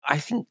I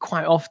think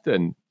quite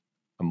often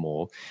and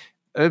more,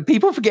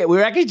 people forget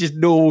we're actually just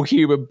normal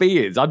human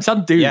beings. I'm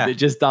some dude that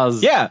just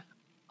does a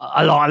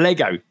lot of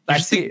Lego.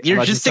 That's it.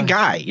 You're just a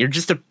guy. You're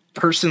just a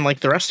person like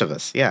the rest of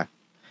us. Yeah.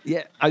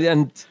 Yeah.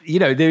 And, you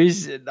know, there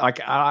is like,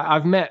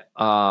 I've met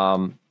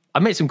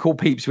some cool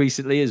peeps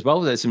recently as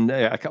well. There's some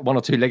one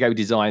or two Lego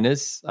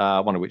designers,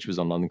 one of which was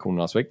on London Calling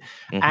last week.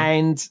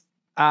 And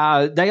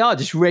they are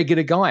just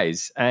regular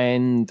guys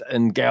and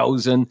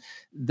girls. And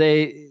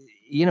they,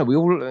 you know,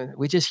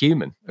 we're just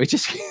human. We're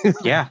just,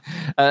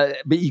 but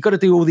you got to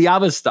do all the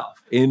other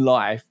stuff in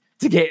life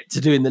to get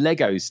to doing the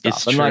Lego stuff.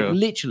 It's and true. like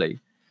literally,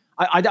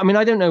 I mean,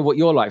 I don't know what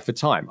you're like for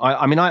time.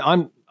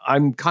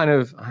 I'm kind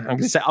of, I'm going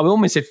to say, I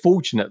almost said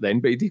fortunate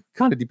then, but it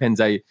kind of depends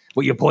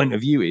what your point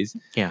of view is.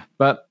 Yeah.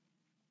 But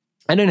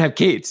I don't have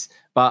kids,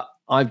 but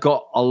I've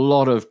got a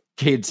lot of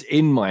kids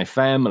in my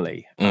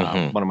family.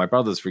 One of my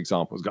brothers, for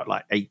example, has got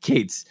like 8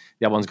 kids.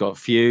 The other one's got a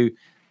few.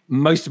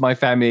 Most of my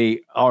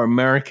family are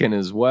American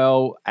as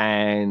well.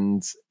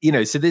 And, you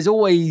know, so there's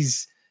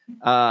always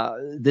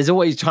I'm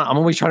always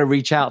trying to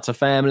reach out to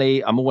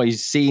family. I'm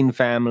always seeing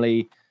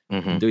family.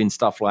 Doing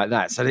stuff like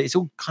that. So it's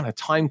all kind of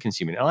time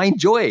consuming. And I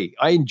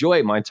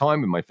enjoy my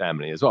time with my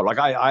family as well. Like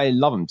I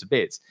love them to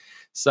bits.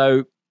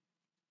 So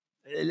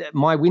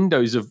my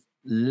windows of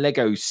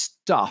Lego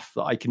stuff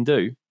that I can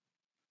do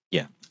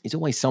is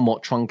always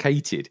somewhat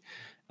truncated.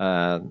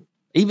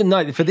 Even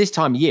though for this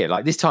time of year,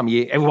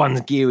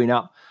 everyone's gearing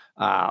up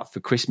for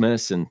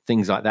Christmas and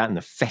things like that and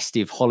the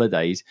festive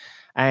holidays.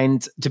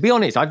 And to be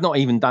honest, I've not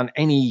even done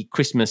any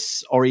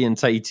Christmas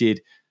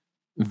orientated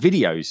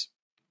videos.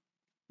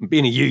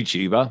 Being a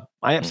YouTuber,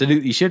 I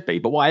absolutely should be.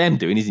 But what I am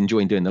doing is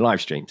enjoying doing the live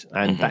streams.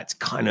 And that's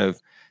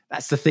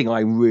the thing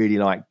I really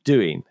like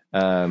doing.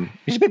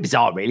 It's a bit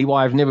bizarre, really,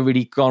 why I've never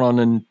really gone on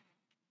and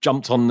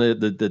jumped on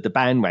the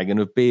bandwagon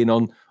of being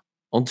on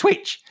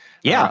Twitch.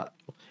 Yeah.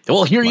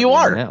 Well, here you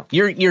are. Now.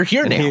 You're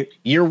here now.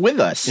 You're with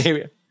us.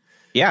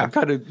 Yeah. I'm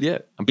kind of,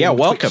 I'm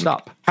welcome.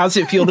 Up. How's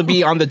it feel to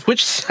be on the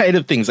Twitch side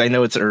of things? I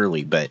know it's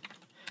early, but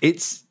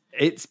it's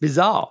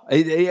bizarre.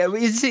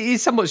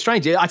 It's somewhat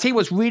strange. I tell you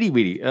what's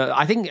really,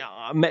 I think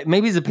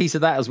maybe there's a piece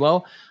of that as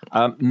well.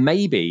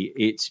 Maybe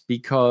it's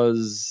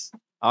because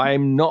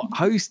I'm not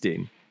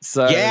hosting.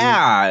 So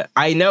yeah,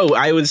 I know.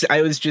 I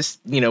was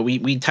just, you know,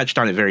 we touched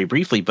on it very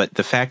briefly, but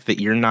the fact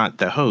that you're not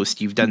the host,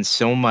 you've done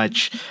so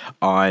much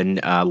on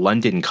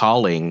London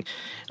Calling.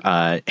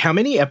 How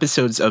many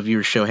episodes of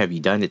your show have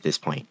you done at this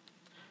point?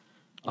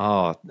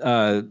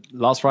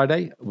 Last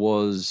Friday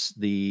was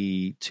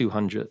the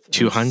 200th.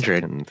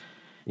 200.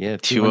 Yeah,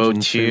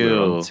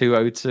 202.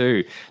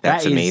 202.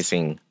 That's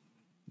amazing.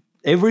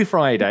 Every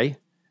Friday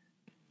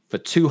for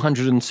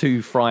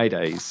 202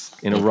 Fridays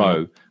in a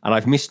row. And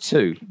I've missed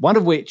 2. One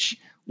of which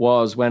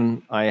was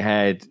when I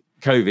had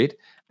COVID.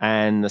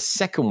 And the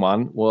second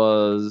one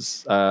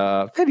was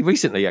fairly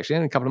recently, actually,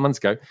 a couple of months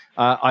ago.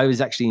 I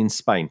was actually in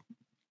Spain.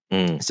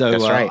 So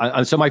that's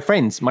right. So my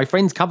friends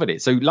covered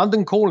it. So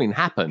London Calling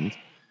happened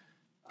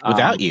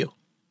without you,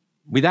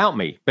 without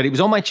me, but it was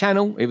on my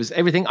channel. It was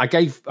everything. I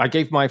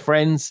gave my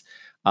friends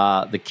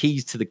the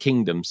keys to the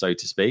kingdom, so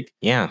to speak.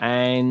 Yeah,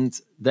 and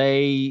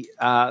they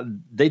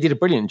did a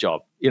brilliant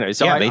job. You know,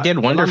 so yeah, they did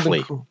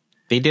wonderfully.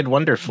 They did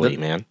wonderfully,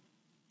 man.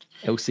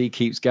 LC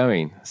keeps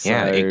going. So.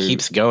 Yeah, it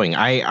keeps going.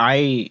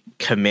 I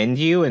commend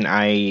you, and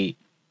I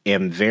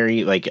am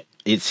very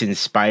it's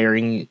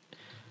inspiring.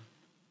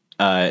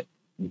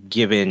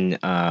 Given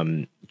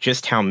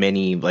just how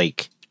many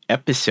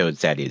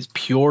episodes that is,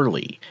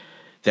 purely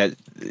that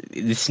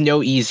it's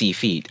no easy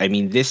feat. I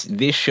mean, this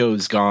show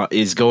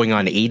is going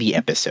on 80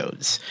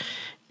 episodes,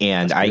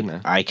 and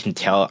I can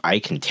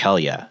tell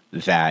you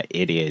that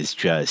it is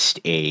just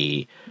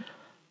your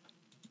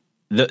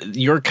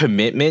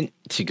commitment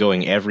to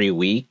going every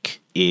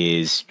week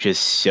is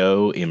just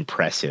so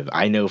impressive.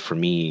 I know for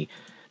me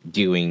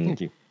doing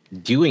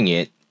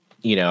it.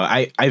 You know,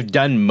 I've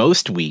done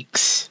most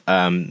weeks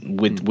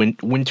with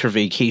winter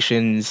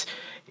vacations.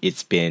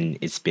 It's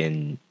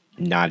been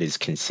not as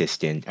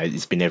consistent.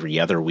 It's been every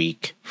other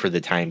week for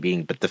the time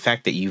being. But the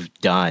fact that you've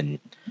done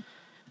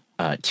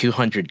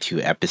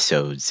 202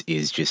 episodes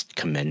is just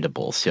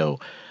commendable. So,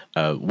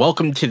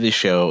 welcome to the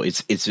show.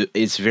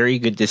 It's very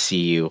good to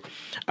see you.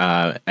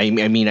 I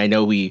mean, I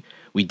know we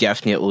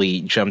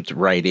definitely jumped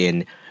right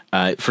in.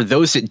 For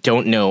those that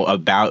don't know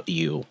about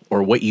you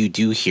or what you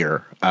do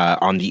here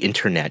on the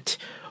internet,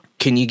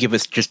 can you give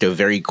us just a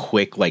very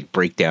quick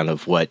breakdown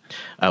of what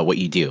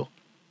you do?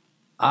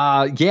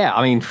 Yeah,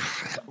 I mean,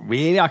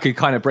 really, I could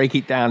kind of break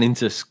it down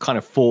into kind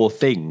of 4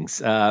 things.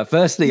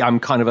 Firstly, I'm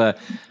kind of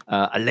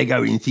a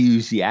Lego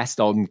enthusiast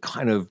on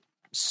kind of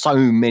so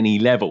many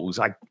levels.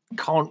 I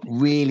can't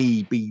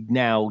really be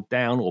nailed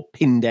down or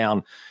pinned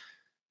down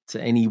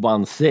to any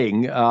one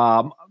thing.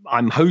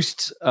 I'm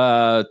host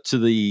to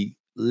the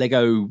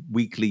Lego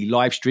weekly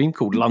live stream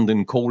called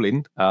London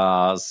Calling.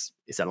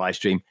 It's a live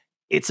stream.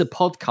 It's a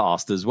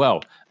podcast as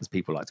well, as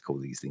people like to call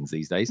these things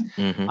these days.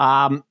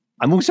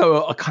 I'm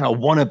also a kind of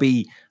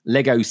wannabe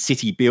Lego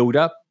city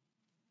builder.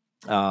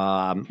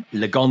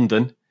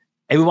 Legondon,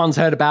 everyone's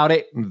heard about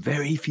it.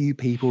 Very few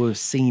people have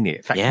seen it.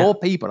 In fact, more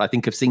people, I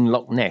think, have seen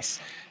Loch Ness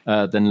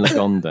than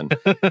Lagondon.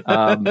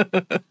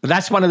 But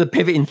that's one of the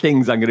pivoting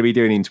things I'm going to be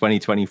doing in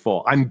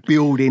 2024. I'm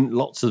building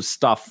lots of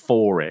stuff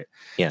for it.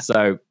 Yeah.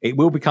 So it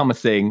will become a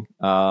thing.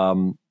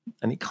 And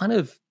it kind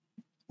of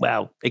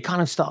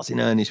starts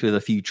in earnest with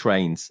a few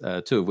trains,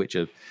 two of which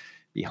are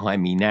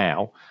behind me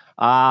now.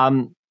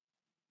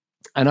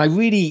 And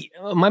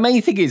my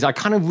main thing is I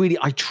try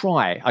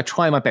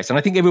my best. And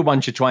I think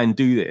everyone should try and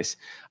do this.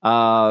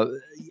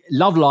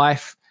 Love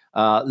life,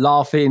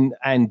 laughing,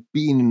 and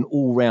being an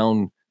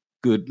all-round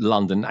good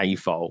London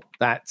AFOL.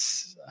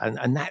 That's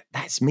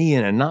me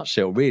in a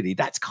nutshell, really.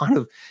 That's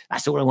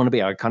all I want to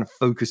be. I kind of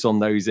focus on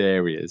those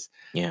areas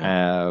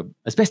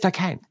as best I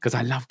can, because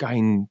I love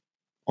going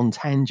on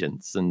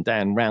tangents and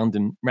down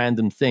random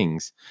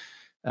things.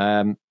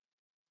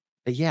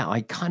 But yeah,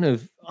 I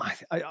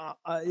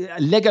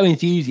Lego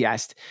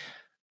enthusiast,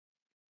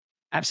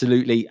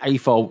 absolutely.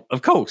 AFOL,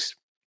 of course.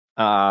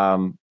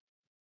 I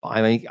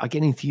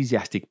get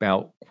enthusiastic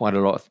about quite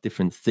a lot of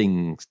different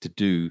things to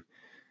do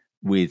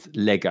with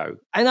Lego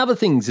and other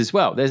things as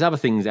well. There's other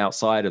things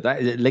outside of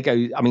that.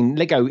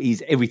 Lego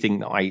is everything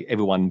that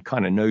everyone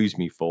kind of knows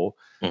me for,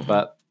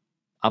 but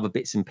other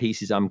bits and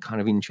pieces I'm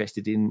kind of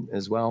interested in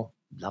as well.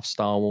 Love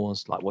Star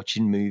Wars, like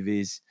watching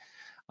movies.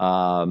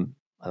 I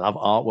love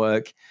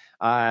artwork.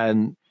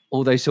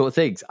 All those sort of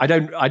things. I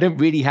don't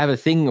really have a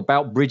thing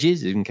about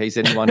bridges, in case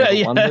anyone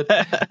ever wondered.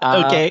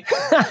 Okay.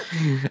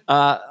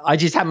 I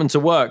just happen to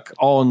work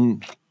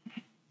on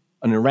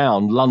and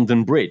around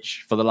London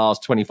Bridge for the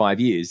last 25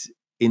 years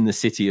in the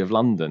city of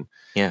London.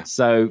 Yeah.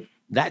 So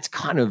that's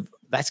kind of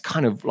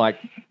like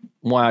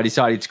why I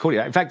decided to call it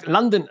that. In fact,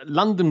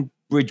 London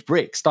Bridge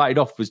Brick started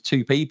off as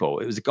two people.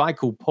 It was a guy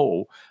called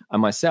Paul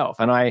and myself,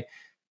 and I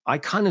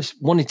kind of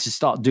wanted to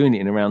start doing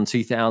it in around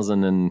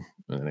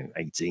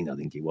 2018, I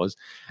think it was.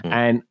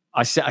 And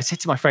I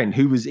said to my friend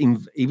he was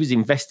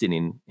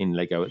investing in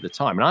Lego at the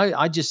time, and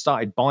I just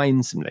started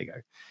buying some Lego.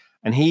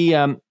 And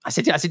I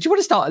said, do you want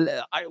to start?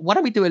 Why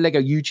don't we do a Lego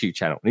YouTube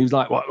channel? And he was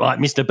like, what, like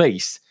Mr.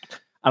 Beast?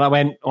 And I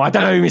went, I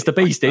don't know who Mr.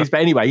 Beast is,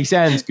 but anyway, he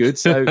sounds good.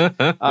 So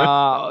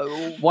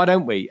why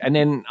don't we? And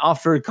then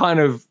after a kind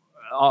of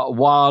a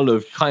while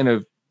of kind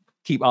of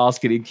keep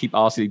asking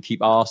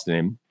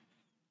him,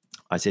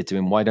 I said to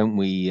him, why don't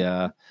we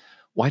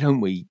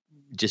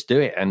just do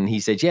it? And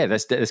he said, yeah,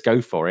 let's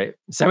go for it.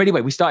 So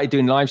anyway, we started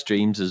doing live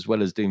streams as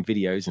well as doing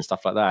videos and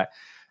stuff like that.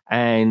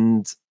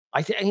 And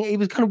I think he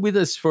was kind of with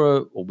us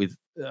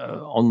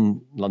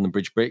on London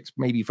Bridge Bricks,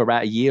 maybe for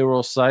about a year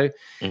or so.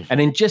 And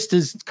then just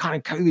as kind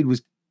of COVID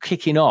was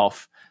kicking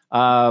off,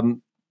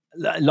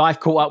 life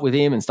caught up with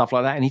him and stuff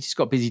like that. And he just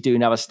got busy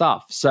doing other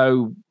stuff.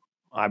 So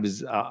I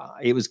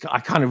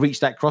kind of reached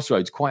that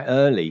crossroads quite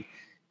early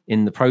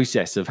in the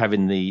process of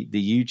having the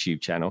YouTube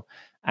channel.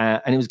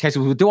 And it was a case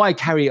of, well, do I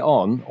carry it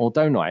on or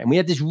don't I? And we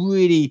had this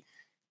really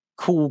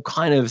cool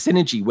kind of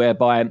synergy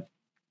whereby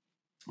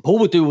Paul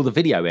would do all the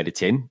video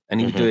editing and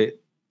he would do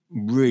it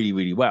really,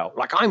 really well.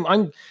 Like I'm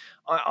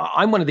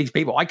one of these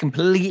people, I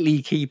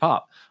completely keep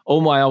up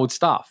all my old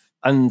stuff.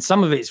 And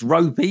some of it's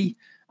ropey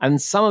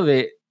and some of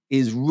it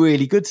is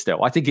really good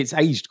still. I think it's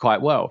aged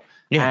quite well.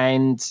 Yeah.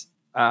 And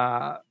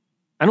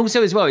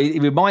also as well,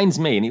 it reminds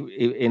me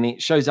and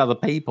it shows other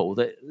people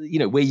that, you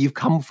know, where you've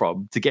come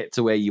from to get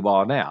to where you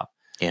are now.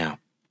 Yeah.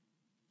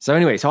 So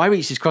anyway, I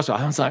reached this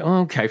crossroads. I was like,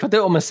 okay, if I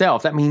do it on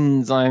myself, that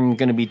means I'm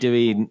going to be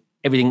doing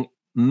everything,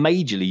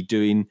 majorly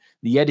doing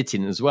the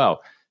editing as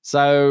well.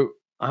 So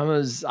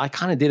I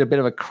kind of did a bit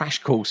of a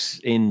crash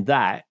course in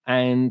that,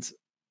 and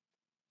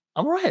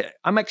I'm all right.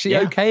 I'm actually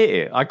okay at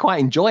it. I quite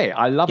enjoy it.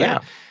 I love it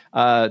to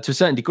a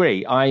certain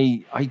degree.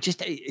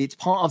 It's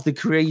part of the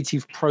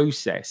creative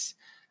process.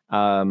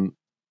 So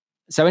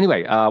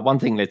anyway, one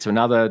thing led to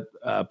another.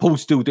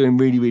 Paul's still doing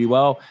really, really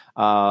well.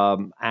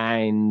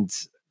 And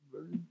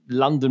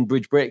London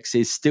Bridge Bricks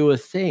is still a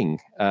thing.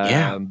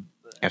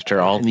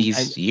 After all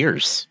these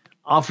years.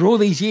 After all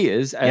these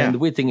years, and the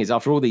weird thing is,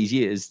 after all these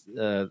years,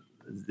 the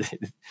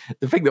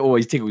thing that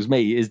always tickles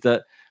me is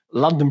that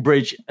London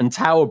Bridge and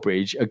Tower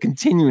Bridge are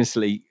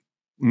continuously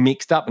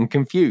mixed up and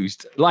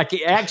confused. Like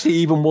it actually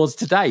even was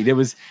today.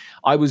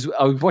 I was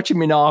watching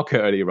Minarka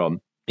earlier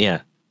on.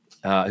 Yeah.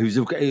 Who's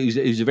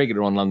a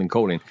regular on London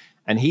Calling,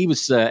 and he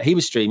was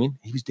streaming.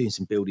 He was doing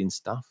some building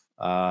stuff,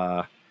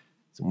 some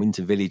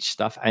Winter Village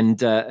stuff, and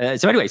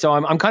so anyway,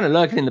 I'm kind of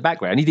lurking in the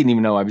background. He didn't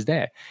even know I was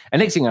there,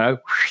 and next thing I know,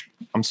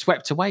 I'm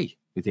swept away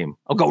with him.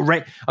 I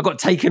got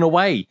taken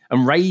away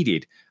and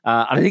raided.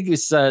 And I think it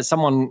was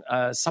someone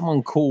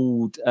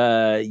called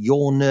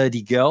Your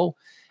Nerdy Girl.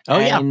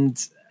 And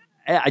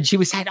she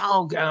was saying,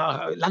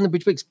 London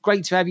Bridge Bricks,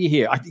 great to have you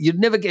here. You'd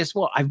never guess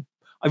what I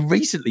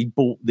recently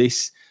bought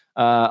this.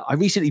 I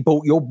recently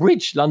bought your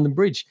bridge, London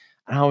Bridge.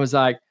 And I was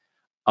like,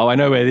 oh, I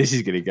know where this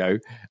is going to go.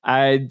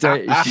 And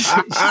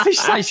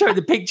she showed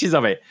the pictures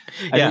of it.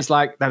 And it's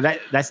like, no,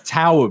 that's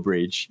Tower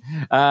Bridge.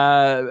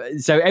 So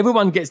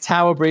everyone gets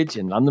Tower Bridge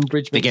and London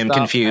Bridge. They get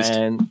confused.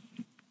 And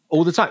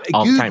all the time.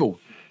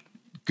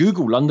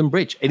 Google London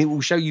Bridge, and it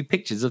will show you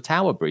pictures of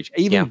Tower Bridge.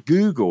 Even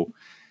Google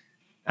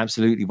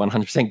absolutely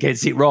 100%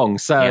 gets it wrong.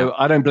 So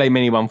I don't blame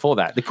anyone for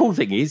that. The cool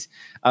thing is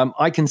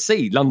I can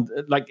see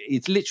London, like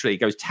it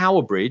goes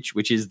Tower Bridge,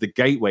 which is the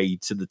gateway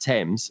to the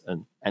Thames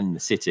and the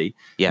city.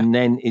 Yeah. And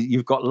then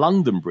you've got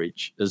London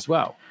Bridge as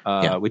well,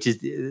 which is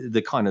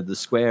the kind of the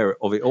square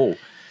of it all.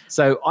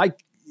 So I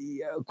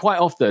quite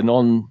often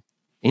on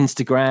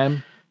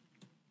Instagram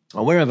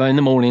or wherever in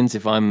the mornings,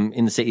 if I'm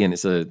in the city and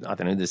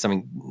there's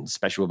something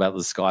special about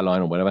the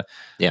skyline or whatever,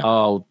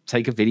 I'll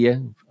take a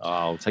video,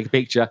 I'll take a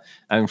picture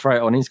and throw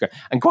it on Instagram.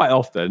 And quite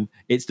often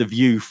it's the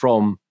view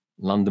from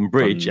London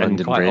Bridge,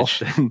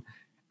 often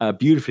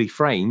beautifully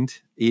framed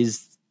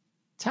is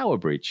Tower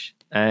Bridge.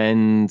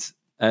 And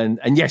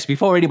yes,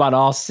 before anyone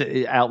asks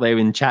out there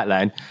in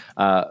Chatland,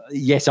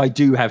 yes, I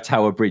do have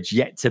Tower Bridge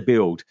yet to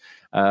build.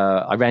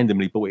 I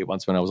randomly bought it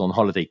once when I was on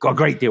holiday. Got a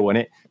great deal on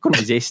it. Couldn't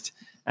resist.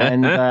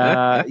 And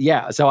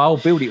so I'll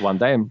build it one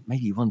day, and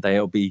maybe one day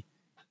it'll be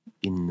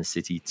in the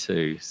city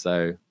too.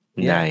 So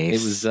nice.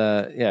 It was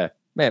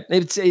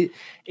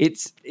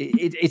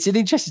it's an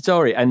interesting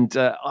story, and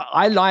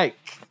I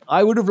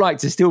would have liked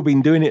to still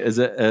been doing it as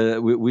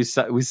with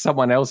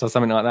someone else or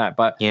something like that.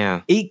 But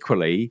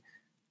equally,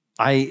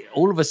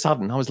 all of a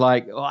sudden I was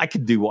like, I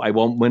could do what I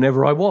want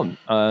whenever I want.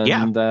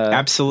 And,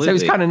 absolutely. So it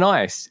was kind of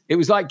nice. It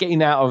was like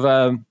getting out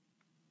of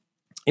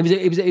It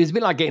was a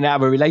bit like getting out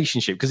of a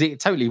relationship, because it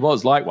totally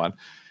was like one.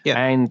 Yeah.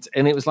 And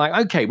it was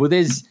like, okay, well,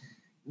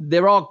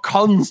 there are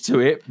cons to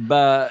it,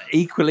 but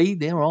equally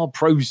there are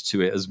pros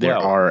to it as well.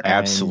 There are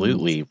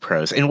absolutely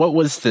pros. And what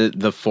was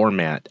the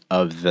format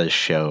of the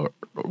show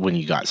when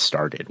you got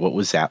started? What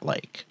was that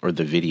like? Or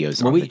the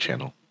videos on the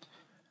channel?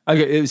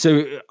 Okay,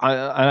 so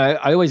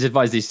I always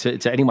advise this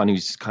to anyone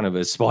who's kind of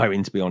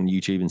aspiring to be on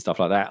YouTube and stuff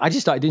like that. I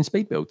just started doing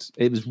speed builds.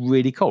 It was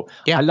really cool.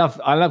 Yeah, I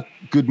love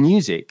good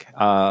music.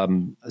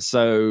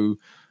 So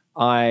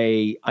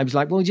I was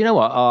like, well, do you know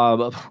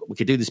what? We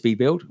could do the speed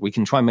build. We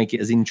can try and make it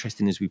as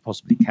interesting as we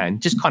possibly can.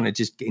 Just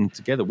getting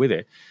together with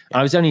it. And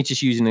I was only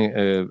just using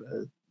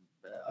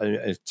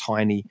a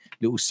tiny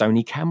little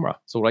Sony camera.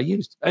 That's all I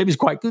used. It was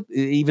quite good,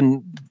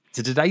 even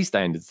to today's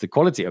standards. The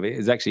quality of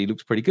it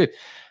looks pretty good,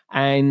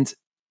 and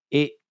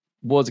it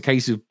was a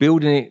case of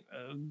building it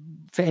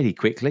fairly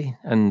quickly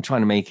and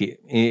trying to make it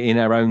in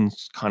our own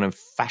kind of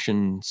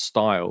fashion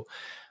style.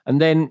 And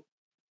then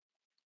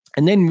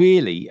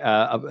really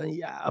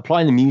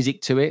applying the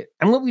music to it.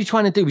 And what we were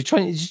trying to do, we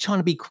were just trying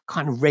to be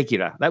kind of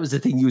regular. That was the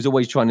thing you was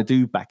always trying to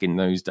do back in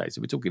those days.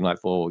 So we're talking like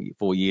four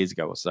years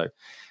ago or so.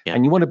 Yeah.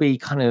 And you want to be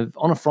kind of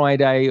on a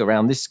Friday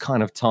around this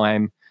kind of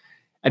time.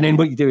 And then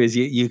what you do is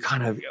you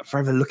kind of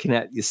forever looking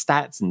at your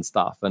stats and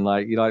stuff, and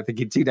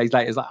thinking 2 days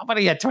later, it's like, I've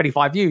only had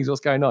 25 views.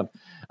 What's going on?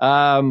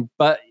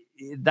 But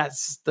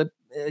that's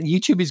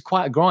YouTube is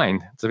quite a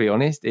grind, to be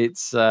honest.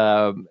 It's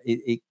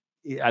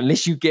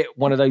unless you get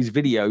one of those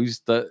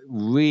videos that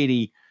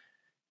really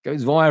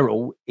goes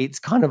viral, it's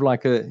kind of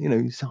like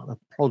sort of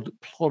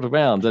plod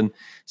around. And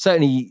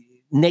certainly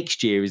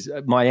next year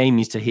my aim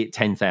is to hit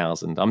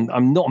 10,000.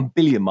 I'm not a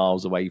billion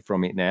miles away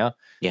from it now.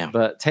 Yeah.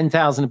 But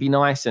 10,000 would be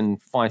nice, and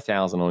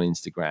 5,000 on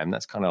Instagram.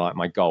 That's kind of like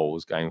my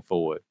goals going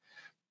forward.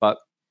 But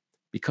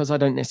because I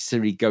don't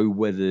necessarily go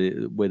where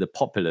the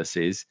populace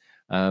is,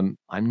 I'm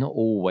not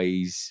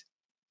always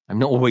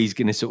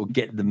going to sort of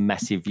get the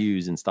massive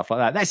views and stuff like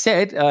that. That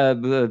said,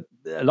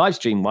 live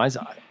stream wise,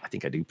 I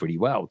think I do pretty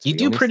well. You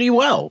do pretty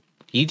well.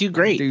 You do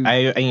great.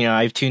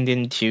 I've tuned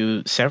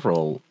into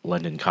several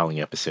London Calling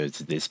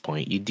episodes at this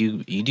point. You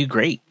do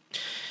great.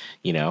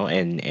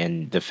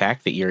 And the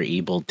fact that you're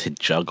able to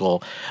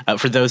juggle,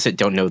 for those that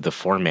don't know the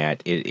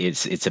format,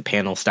 it's a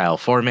panel style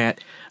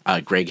format.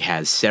 Greg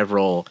has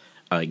several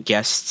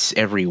guests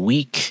every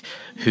week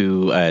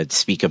who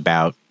speak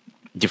about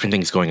different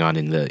things going on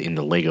in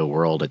the Lego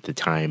world at the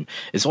time,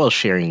 as well as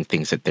sharing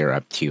things that they're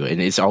up to.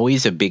 And it's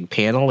always a big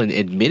panel. And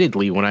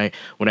admittedly, when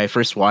I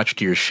first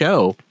watched your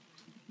show,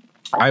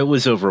 I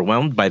was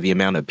overwhelmed by the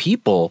amount of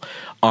people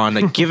on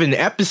a given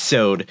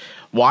episode,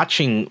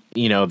 watching,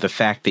 the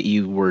fact that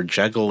you were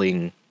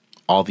juggling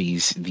all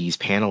these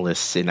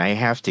panelists. And I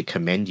have to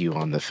commend you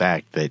on the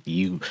fact that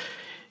you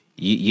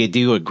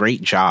do a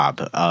great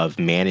job of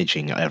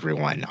managing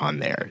everyone on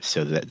there.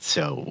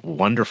 So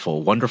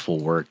wonderful, wonderful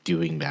work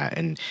doing that.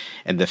 And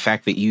the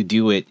fact that you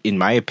do it, in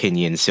my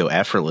opinion, so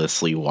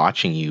effortlessly,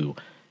 watching you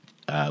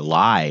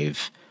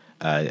live,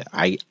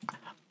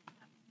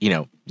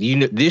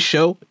 this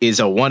show is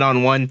a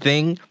one-on-one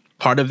thing.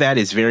 Part of that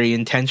is very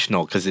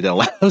intentional because it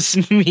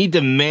allows me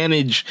to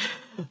manage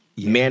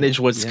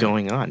what's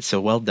going on.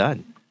 So well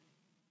done.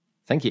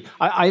 Thank you.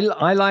 I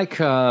like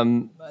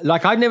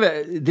I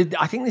never did.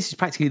 I think this is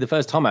practically the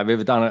first time I've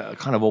ever done a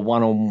kind of a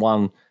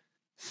one-on-one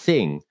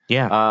thing.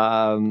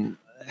 Yeah.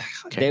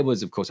 Okay. There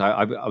was, of course,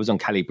 I was on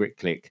Cali Brick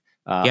Click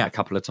a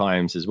couple of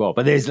times as well.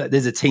 But there's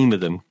a team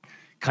of them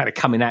kind of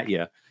coming at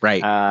you. Right.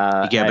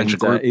 You get a bunch of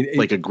group,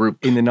 like a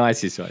group. In the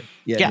nicest way.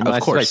 Yeah,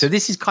 of course. Way. So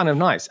this is kind of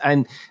nice.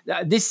 And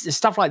this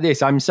stuff like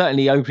this, I'm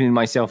certainly opening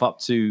myself up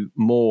to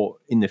more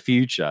in the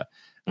future.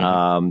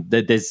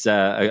 There's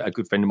a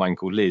good friend of mine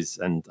called Liz,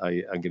 and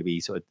I'm going to be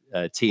sort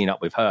of teeing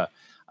up with her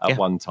at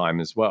one time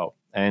as well.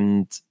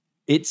 And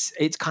it's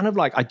kind of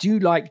like, I do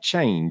like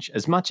change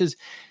as much as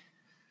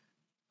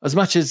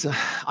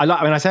I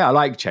like. When I say I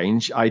like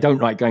change, I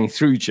don't like going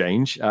through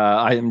change.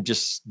 I am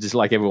just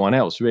like everyone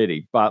else,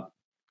 really. But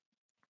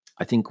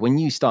I think when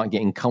you start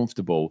getting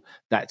comfortable,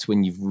 that's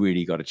when you've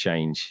really got to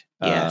change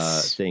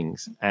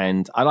things.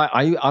 And I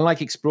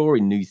like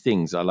exploring new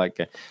things. I like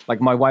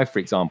my wife, for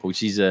example.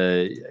 She's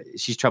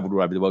traveled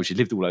all over the world. She's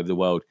lived all over the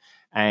world,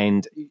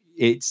 and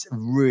it's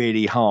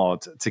really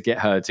hard to get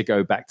her to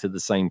go back to the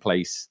same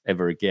place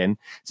ever again.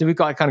 So we've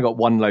kind of got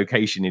one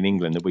location in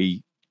England that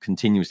we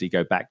continuously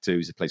go back to.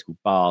 Is a place called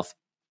Bath,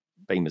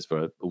 famous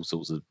for all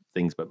sorts of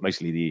things, but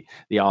mostly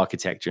the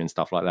architecture and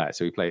stuff like that.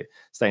 So we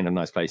stay in a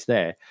nice place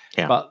there.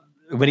 Yeah. But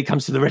when it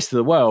comes to the rest of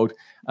the world,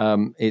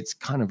 it's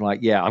kind of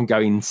like, I'm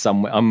going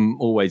somewhere. I'm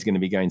always going to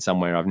be going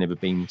somewhere I've never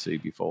been to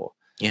before.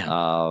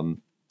 Yeah.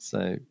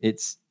 So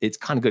it's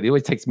kind of good. It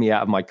always takes me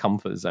out of my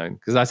comfort zone,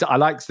 because I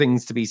like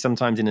things to be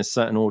sometimes in a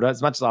certain order.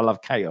 As much as I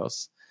love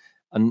chaos,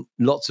 and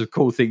lots of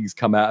cool things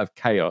come out of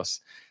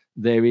chaos,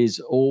 there is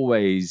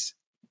always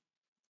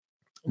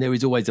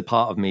a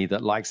part of me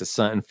that likes a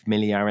certain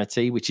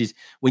familiarity, which is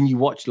when you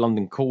watch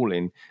London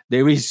Calling,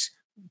 there is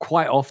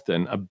quite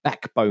often a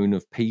backbone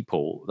of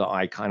people that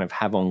I kind of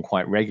have on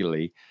quite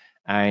regularly.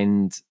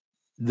 And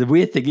the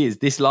weird thing is,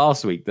 this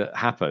last week that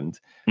happened,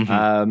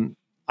 I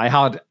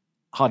had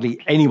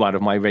hardly anyone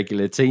of my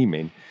regular team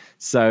in.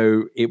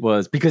 So it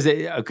was because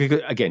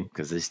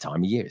this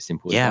time of year, it's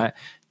simple as that.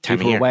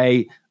 People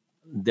away,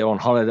 they're on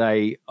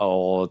holiday,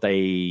 or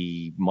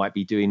they might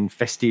be doing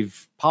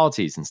festive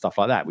parties and stuff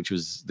like that, which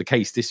was the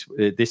case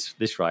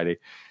this Friday.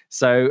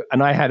 So,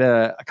 and I had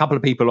a couple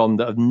of people on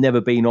that have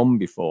never been on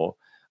before.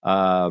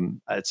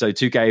 So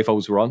two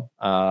GAFOs were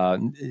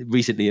on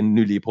recently and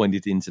newly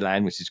appointed into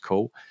land, which is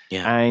cool.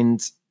 Yeah.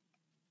 And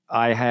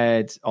I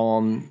had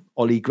on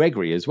Ollie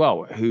Gregory as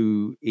well,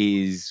 who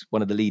is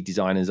one of the lead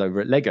designers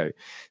over at Lego.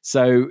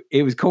 So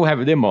it was cool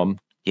having them on.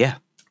 Yeah.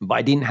 But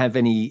I didn't have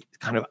any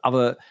kind of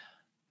other.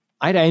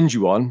 I had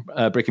Andrew on,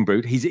 Brick and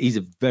Brood. He's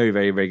a very,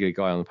 very regular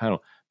guy on the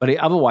panel. But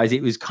otherwise,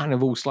 it was kind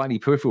of all slightly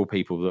peripheral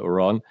people that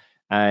were on.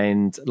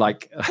 And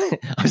like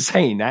I'm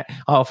saying that,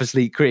 Half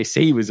Asleep Chris,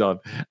 he was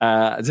on.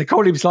 So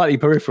calling him slightly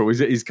peripheral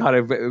is kind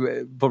of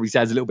probably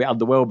sounds a little bit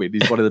underwhelming.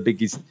 He's one of the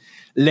biggest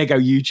Lego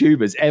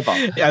YouTubers ever.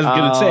 I was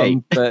going to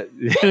say,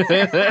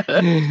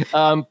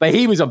 but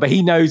he was on. But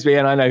he knows me,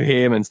 and I know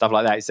him, and stuff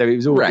like that. So it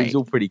was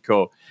all pretty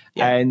cool.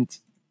 Yeah.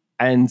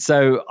 And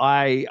so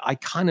I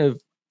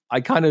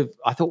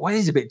thought, well,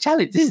 this is a bit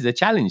challenge. This is the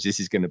challenge. This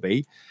is going to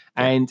be,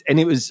 and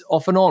it was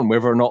off and on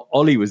whether or not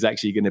Ollie was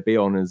actually going to be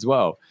on as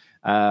well.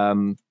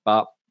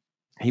 But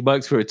he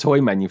works for a toy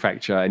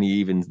manufacturer, and he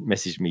even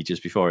messaged me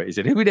just before it. He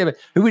said, "Who would ever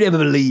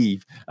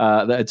believe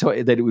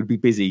that it would be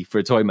busy for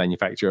a toy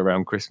manufacturer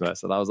around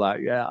Christmas?" And I was like,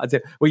 "Yeah." I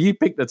said, "Well, you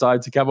picked the time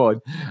to come on."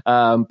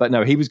 But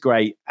no, he was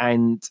great,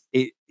 and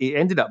it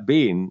ended up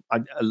being I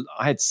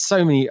had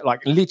so many,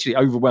 like literally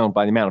overwhelmed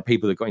by the amount of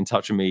people that got in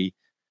touch with me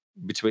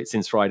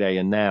since Friday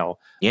and now,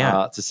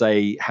 to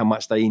say how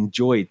much they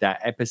enjoyed that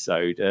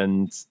episode.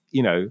 And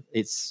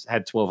it's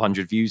had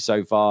 1,200 views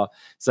so far,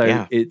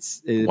 so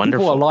it's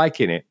wonderful. People are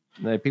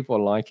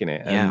liking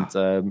it.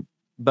 And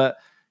but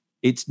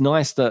it's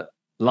nice that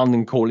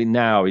London Calling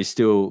now is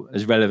still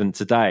as relevant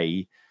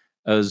today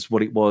as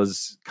what it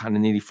was kind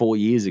of nearly 4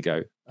 years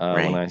ago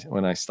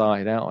when I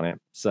started out on it.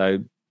 So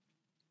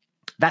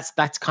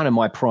that's kind of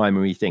my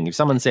primary thing. If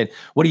someone said,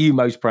 "What are you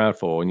most proud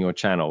for on your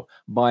channel?"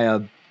 by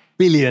a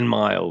billion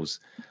miles,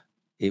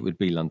 it would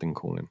be London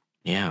Calling.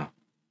 Yeah.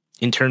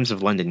 In terms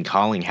of London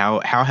Calling,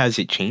 how has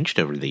it changed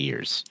over the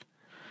years?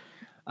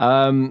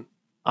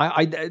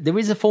 There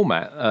is a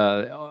format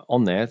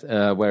on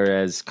there,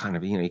 whereas kind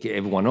of you get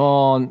everyone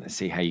on,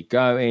 see how you're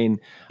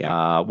going,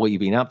 what you've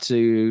been up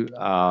to.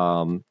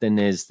 Then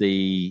there's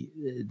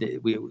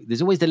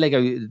there's always the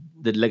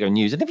Lego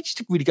news. I never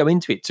just really go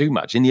into it too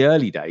much in the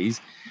early days.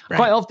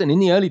 Quite often in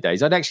the early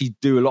days, I'd actually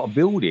do a lot of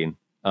building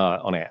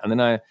on it, and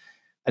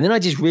then I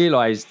just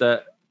realized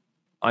that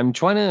I'm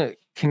trying to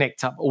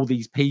connect up all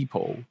these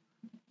people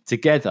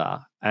together,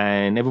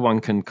 and everyone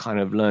can kind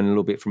of learn a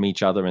little bit from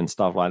each other and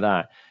stuff like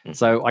that. Mm-hmm.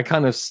 So I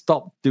kind of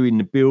stopped doing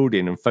the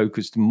building and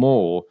focused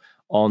more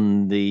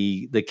on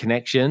the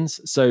connections.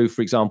 So,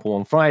 for example,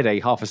 on Friday,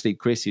 Half Asleep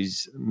Chris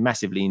is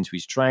massively into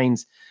his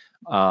trains.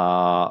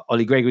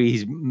 Ollie Gregory,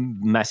 he's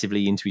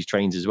massively into his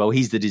trains as well.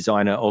 He's the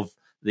designer of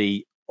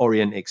the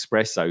Orient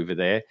Express over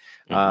there,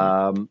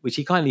 which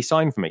he kindly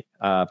signed for me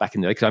back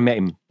in the day, because I met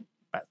him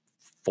about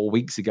 4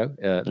 weeks ago.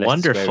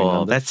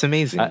 Wonderful. That's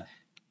amazing.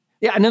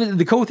 And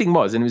the cool thing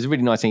was, and it was a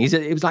really nice thing,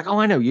 it was like, "Oh,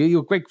 I know you.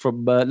 You're Greg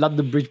from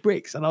London Bridge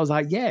Bricks." And I was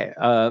like, "Yeah."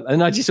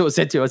 And I just sort of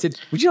said to him, I said,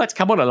 "Would you like to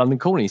come on at London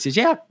Calling?" He says,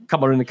 "Yeah,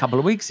 come on in a couple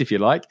of weeks if you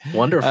like."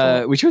 Wonderful.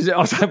 I was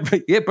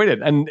like, "Yeah,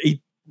 brilliant." And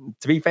he,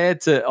 to be fair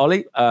to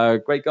Ollie,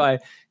 great guy,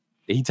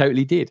 he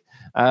totally did.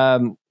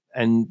 And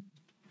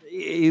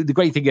the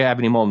great thing of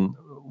having him on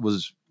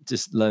was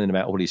just learning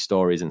about all these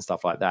stories and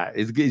stuff like that.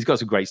 He's got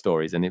some great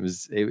stories, and it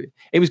was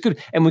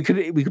good. And we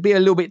could be a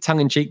little bit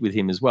tongue in cheek with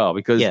him as well,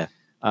 because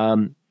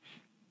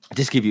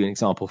just give you an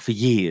example. For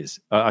years,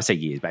 I say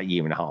years, about a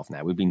year and a half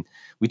now, we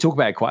talk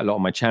about it quite a lot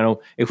on my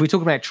channel. If we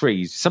talk about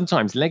trees,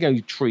 sometimes Lego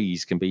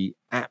trees can be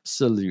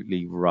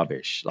absolutely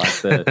rubbish, like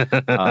the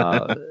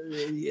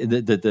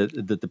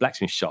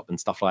blacksmith shop and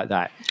stuff like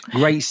that.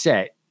 Great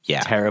set,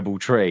 terrible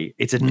tree.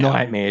 It's a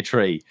nightmare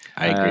tree.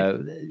 I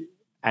agree.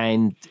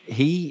 And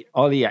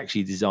Ollie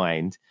actually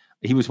designed.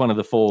 He was one of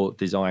the 4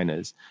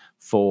 designers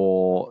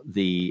for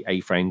the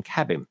A-frame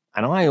cabin,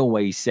 and I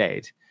always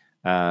said.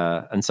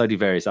 And so did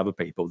various other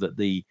people, that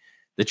the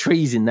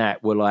trees in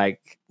that were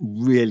like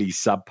really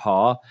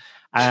subpar.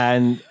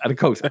 And of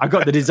course, I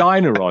got the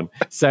designer on,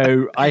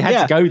 so I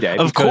had to go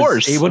there. Of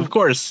course. It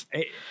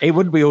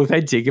wouldn't be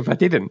authentic if I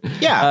didn't.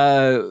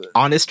 Yeah.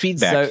 Honest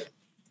feedback. So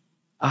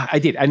I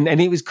did. And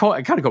it was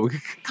we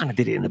kind of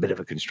did it in a bit of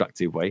a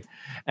constructive way.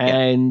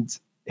 And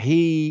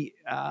he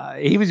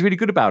was really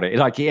good about it.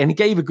 And he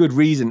gave a good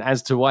reason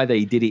as to why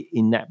they did it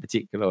in that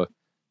particular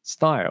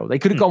style. They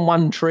could have gone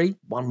one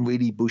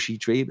really bushy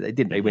tree, but they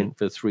didn't. They went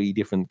for 3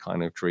 different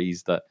kind of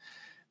trees that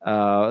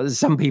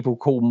some people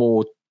call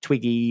more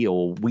twiggy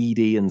or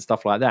weedy and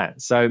stuff like that.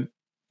 So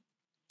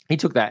he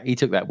took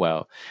that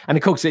well. And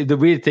of course, the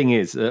weird thing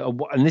is,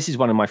 and this is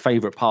one of my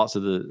favorite parts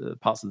of the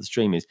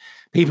stream, is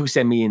people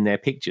send me in their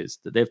pictures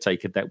that they've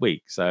taken that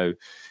week. So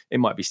it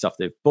might be stuff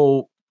they've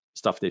bought,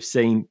 stuff they've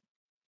seen,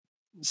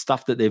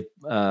 stuff that they've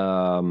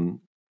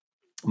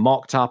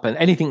mocked up, and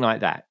anything like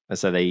that.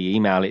 So they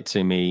email it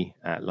to me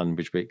at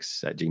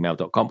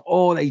londonbridgebricks@gmail.com,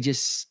 or they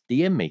just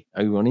DM me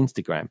over on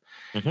Instagram.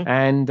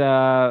 And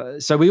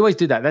so we always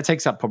do that. That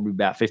takes up probably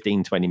about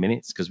 15-20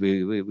 minutes, because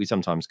we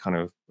sometimes kind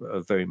of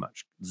very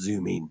much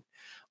zoom in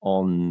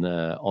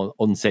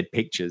on said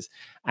pictures.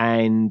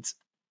 And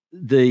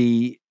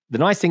the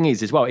nice thing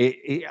is as well,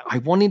 I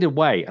wanted a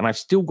way, and I've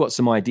still got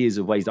some ideas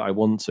of ways that I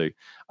want to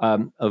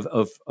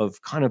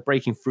of kind of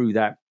breaking through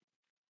that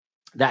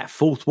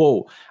fourth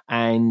wall.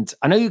 And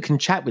I know you can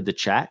chat with the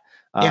chat,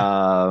 but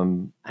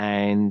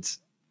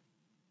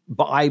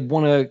I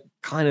want to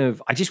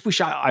I just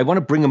wish I want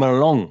to bring them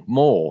along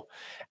more.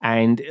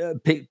 And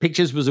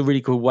pictures was a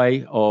really cool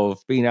way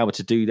of being able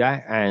to do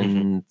that,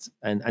 and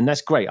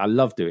that's great. I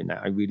love doing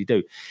that, I really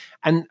do.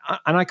 And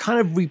I kind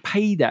of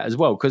repay that as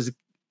well, because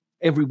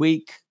every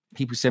week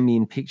people send me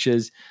in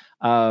pictures.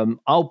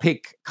 I'll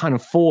pick kind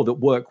of 4 that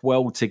work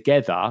well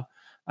together,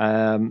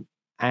 and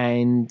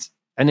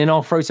then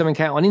I'll throw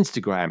something out on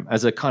Instagram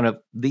as a kind of,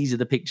 these are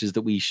the pictures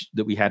that we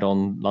had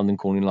on London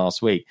Calling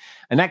last week.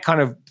 And that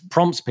kind of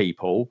prompts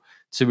people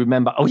to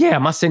remember, oh yeah, I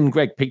must send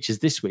Greg pictures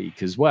this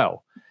week as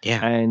well.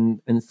 Yeah.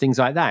 And things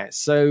like that.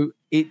 So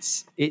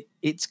it's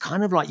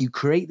kind of like you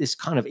create this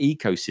kind of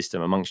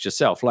ecosystem amongst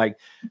yourself. Like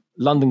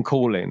London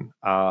Calling,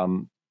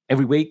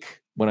 every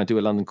week when I do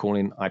a London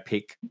Calling, I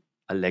pick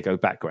a Lego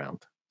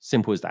background.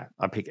 Simple as that.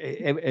 I pick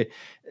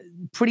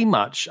pretty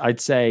much, I'd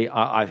say,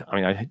 I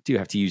mean, I do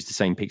have to use the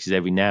same pictures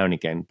every now and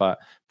again, but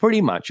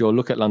pretty much you'll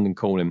look at London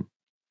Calling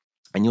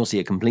and you'll see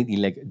a completely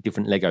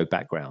different Lego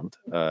background.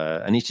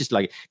 And it's just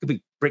like, it could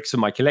be bricks from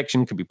my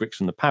collection, could be bricks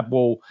from the pad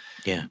wall.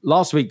 Yeah.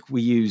 Last week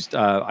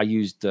I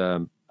used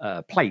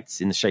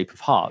plates in the shape of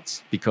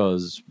hearts,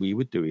 because we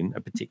were doing a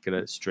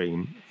particular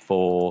stream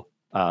for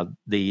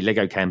the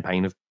Lego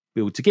campaign of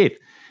Build to Give.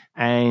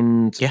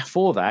 And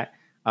for that,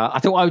 I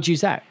thought I would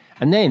use that.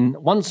 And then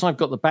once I've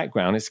got the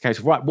background, it's a case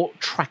of, right, what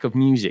track of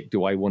music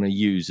do I want to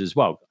use as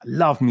well? I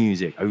love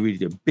music. I really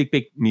do.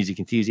 Big music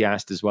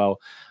enthusiast as well.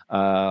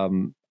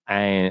 And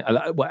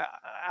I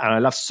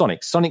love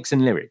Sonics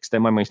and lyrics. They're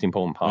my most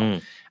important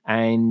part.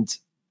 And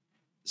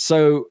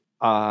so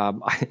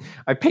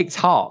I picked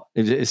Heart.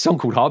 It's a song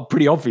called Heart,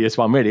 pretty obvious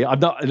one, really. I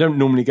don't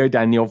normally go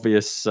down the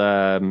obvious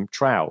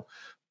trail.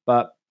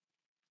 But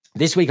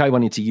this week I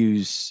wanted to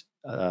use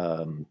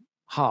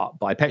Heart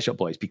by Pet Shop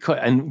Boys,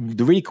 and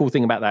the really cool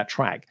thing about that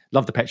track,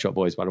 love the Pet Shop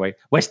Boys, by the way,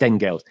 West End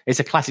Girls. It's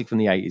a classic from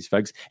the 80s,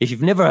 folks. If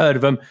you've never heard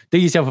of them, do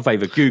yourself a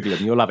favor, Google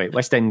them, you'll love it.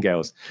 West End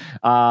Girls.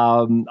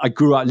 I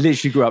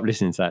literally grew up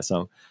listening to that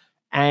song.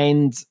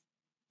 And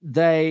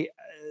the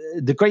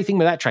great thing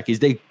with that track is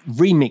they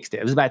remixed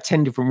it. There's about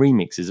 10 different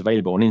remixes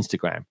available on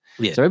Instagram.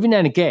 Yeah. So every now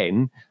and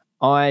again,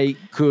 I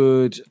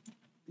could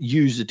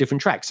use a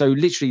different track. So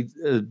literally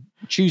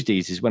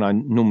Tuesdays is when I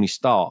normally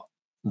start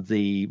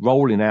the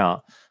rolling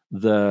out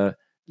the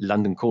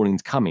London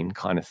Calling's coming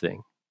kind of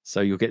thing.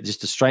 So you'll get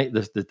just the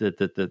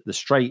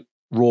straight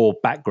raw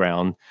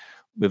background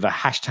with a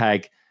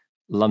hashtag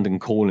London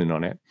Calling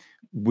on it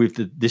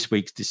with this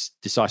week's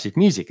decisive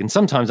music. And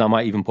sometimes I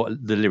might even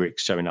put the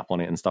lyrics showing up on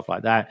it and stuff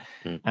like that.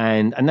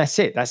 And that's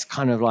it. That's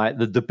kind of like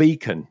the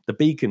beacon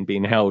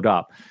being held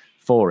up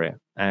for it.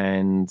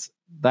 And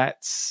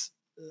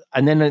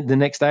then the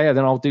next day,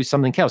 then I'll do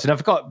something else. And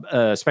I've got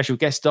a special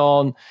guest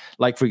on,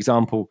 like, for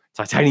example,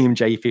 Titanium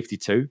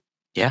J52.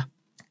 Yeah.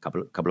 A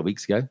couple of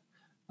weeks ago.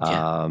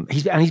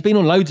 He's been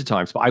on loads of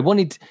times, but I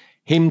wanted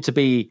him to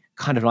be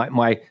kind of like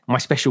my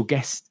special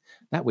guest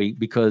that week,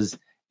 because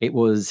it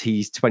was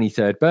his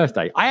 23rd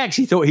birthday. I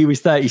actually thought he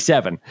was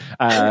 37.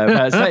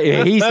 But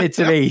he said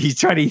to me he's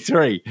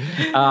 23.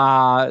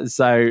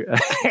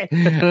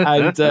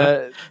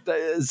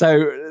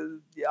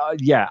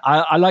 Yeah,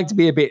 I like to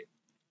be a bit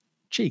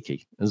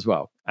cheeky as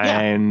well. Yeah.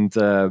 And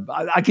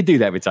I could do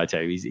that with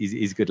Taito.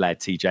 He's a good lad,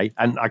 TJ.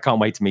 And I can't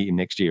wait to meet him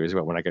next year as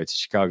well when I go to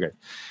Chicago.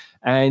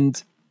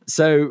 And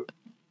so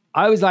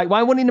I was like, well,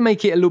 I wanted to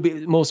make it a little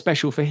bit more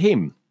special for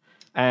him.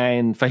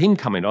 And for him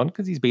coming on,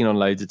 because he's been on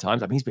loads of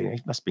times. I mean, he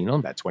must have been on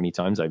about 20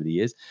 times over the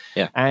years.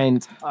 Yeah.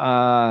 And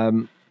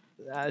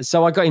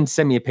so I got him to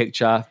send me a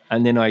picture,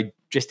 and then I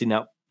dressed him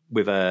up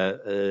with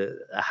a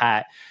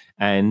hat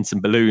and some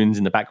balloons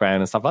in the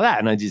background and stuff like that.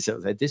 And I just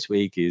said, this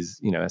week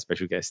is, our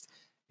special guest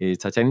is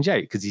Titanium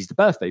J, because he's the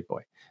birthday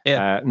boy.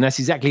 Yeah. And that's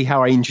exactly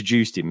how I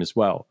introduced him as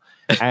well.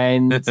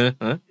 And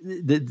the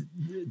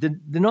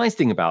nice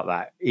thing about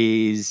that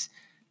is,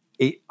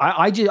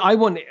 I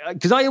want,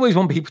 because I always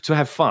want people to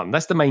have fun.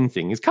 That's the main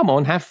thing, is come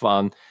on, have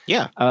fun.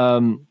 Yeah.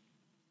 And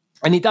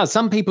it does.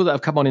 Some people that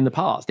have come on in the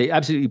past, it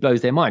absolutely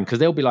blows their mind, because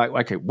they'll be like,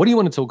 okay, what do you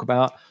want to talk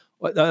about?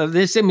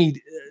 They send me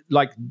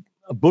like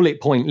a bullet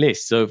point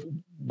list of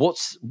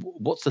what's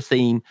the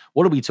theme,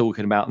 what are we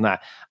talking about, and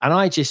that. And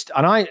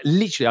I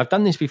literally, I've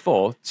done this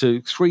before to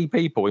 3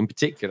 people in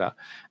particular,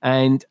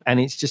 and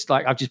it's just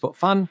like, I've just put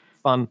fun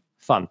on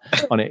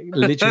it.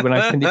 Literally, when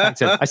I send it back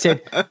to them,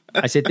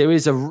 I said there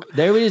is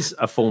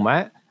a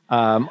format.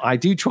 I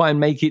do try and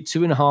make it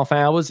 2.5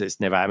 hours.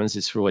 It's never happens.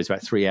 It's always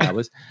about 3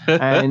 hours,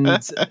 and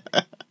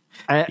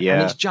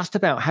it's just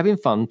about having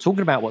fun,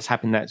 talking about what's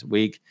happened that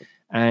week.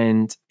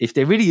 And if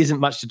there really isn't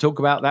much to talk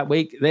about that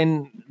week,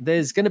 then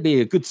there's going to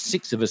be a good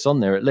 6 of us on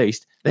there at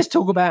least. Let's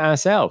talk about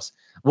ourselves.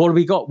 What have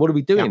we got? What are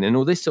we doing? Yeah. And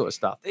all this sort of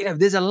stuff.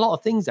 There's a lot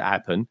of things that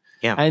happen.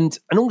 Yeah. And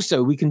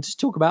also we can just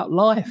talk about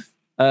life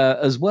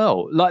as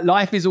well. Like,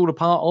 life is all a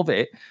part of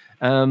it.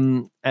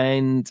 And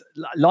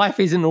life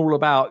isn't all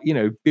about,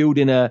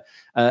 building a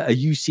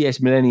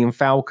UCS Millennium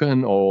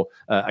Falcon or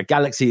a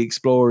Galaxy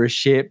Explorer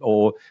ship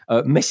or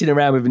messing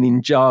around with an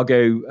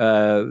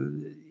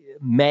Ninjago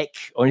mech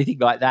or anything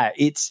like that.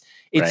 It's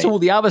right. All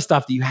the other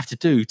stuff that you have to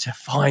do to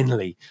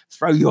finally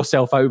throw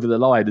yourself over the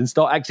line and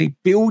start actually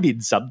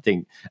building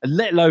something, and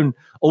let alone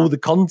all the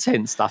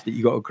content stuff that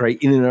you got to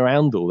create in and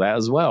around all that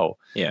as well.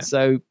 Yeah.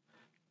 So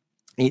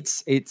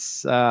it's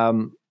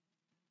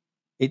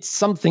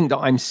something that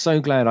I'm so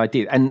glad I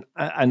did, and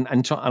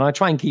I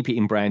try and keep it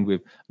in brand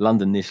with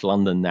London this,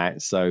 London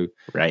that. So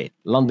right,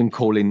 London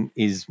Calling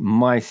is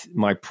my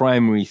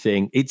primary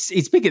thing.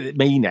 It's bigger than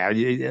me now.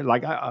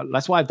 Like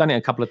that's why I've done it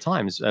a couple of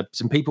times.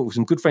 Some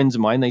good friends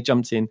of mine, they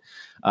jumped in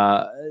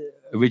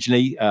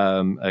originally.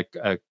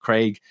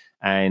 Craig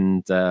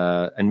and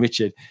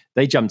Richard,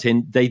 they jumped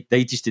in.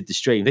 They just did the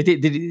stream.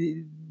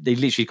 They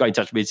literally got in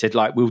touch with me and said,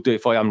 like, we'll do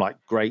it for you. I'm like,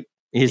 great.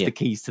 Here's the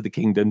keys to the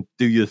kingdom.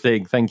 Do your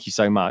thing. Thank you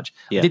so much.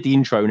 Yeah. I did the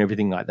intro and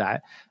everything like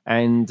that,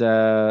 and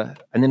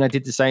then I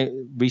did the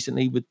same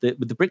recently with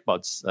the Brick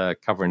Mods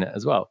covering it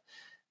as well.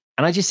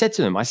 And I just said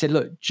to them, I said,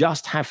 look,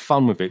 just have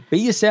fun with it. Be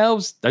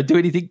yourselves. Don't do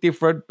anything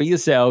different. Be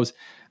yourselves.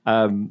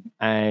 And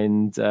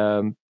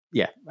it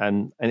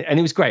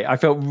was great. I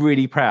felt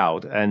really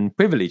proud and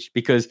privileged,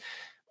 because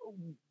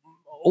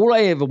all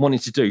I ever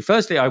wanted to do,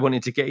 firstly, I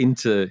wanted to get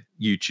into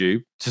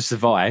YouTube to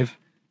survive.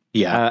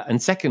 Yeah,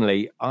 and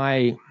secondly,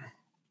 I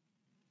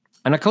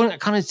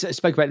kind of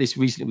spoke about this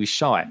recently with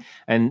Shy,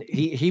 and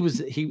he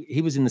was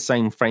in the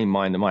same frame of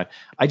mind of mine.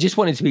 I just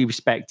wanted to be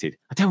respected.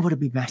 I don't want to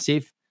be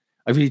massive.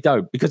 I really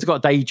don't, because I've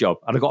got a day job,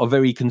 and I've got a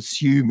very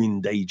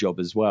consuming day job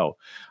as well.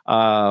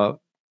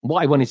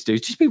 What I wanted to do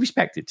is just be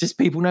respected. Just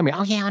people know me.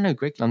 Oh yeah, I know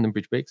Greg, London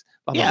Bridge Bricks.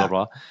 Blah blah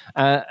blah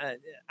blah.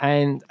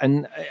 And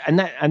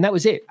that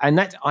was it. And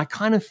that, I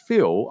kind of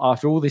feel,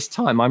 after all this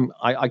time,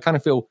 I kind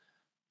of feel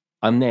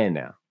I'm there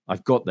now.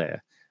 I've got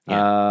there.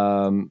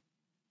 Yeah.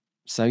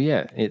 So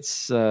yeah,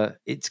 it's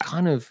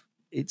kind of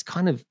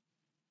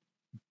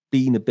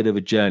been a bit of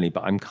a journey,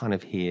 but I'm kind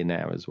of here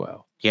now as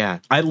well. Yeah,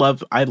 I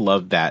love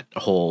that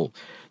whole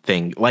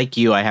thing. Like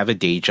you, I have a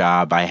day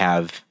job. I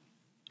have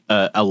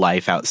a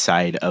life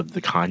outside of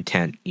the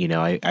content.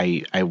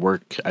 I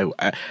work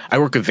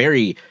a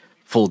very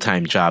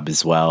full-time job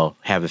as well.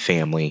 Have a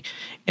family,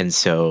 and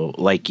so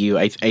like you,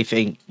 I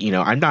think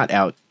I'm not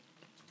out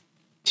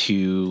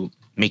to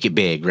make it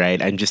big,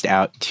 right? I'm just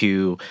out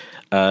to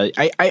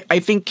I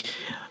think,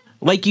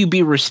 like you,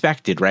 be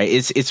respected, right?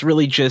 It's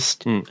really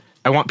just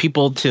I want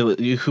people to,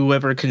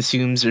 whoever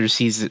consumes or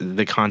sees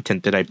the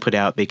content that I put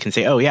out, they can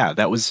say, oh yeah,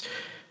 that was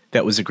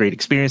a great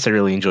experience. I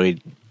really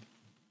enjoyed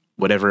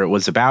whatever it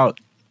was about,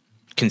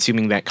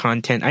 consuming that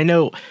content. I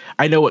know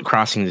what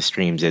Crossing the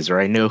Streams is, or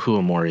I know who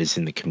Amor is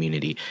in the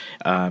community.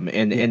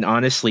 And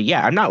honestly,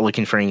 yeah, I'm not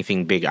looking for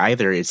anything big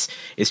either. It's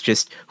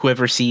just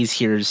whoever sees,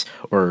 hears,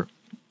 or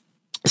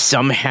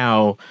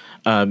somehow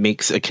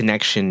makes a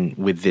connection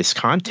with this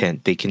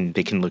content, they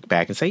can look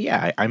back and say,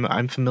 yeah,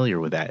 I'm familiar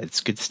with that.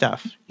 It's good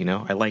stuff.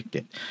 I liked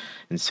it.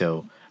 And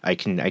so I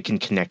can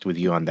connect with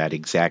you on that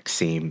exact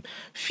same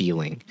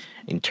feeling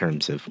in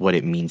terms of what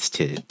it means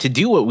to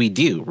do what we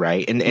do,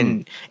 right?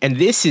 And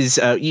this is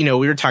we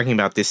were talking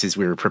about this as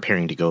we were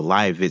preparing to go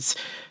live. It's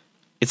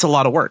a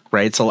lot of work,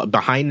 right? It's a lot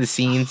behind the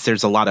scenes.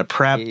 There's a lot of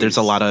prep. There's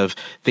a lot of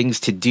things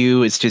to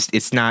do.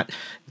 It's not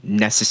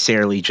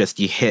necessarily just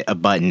you hit a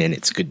button and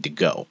it's good to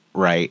go,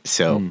 right?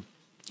 So,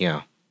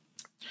 yeah,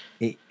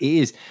 it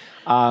is.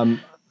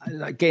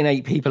 Getting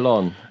 8 people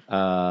on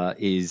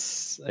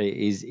is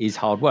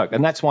hard work,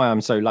 and that's why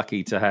I'm so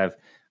lucky to have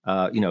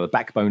a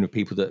backbone of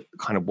people that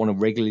kind of want to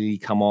regularly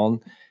come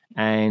on,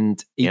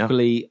 and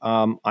equally,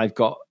 I've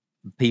got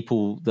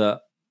people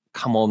that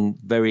come on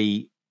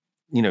very,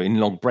 in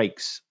long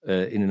breaks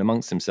in and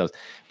amongst themselves.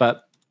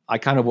 But I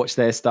kind of watch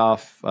their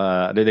stuff,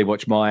 they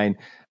watch mine,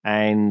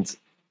 and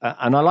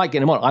I like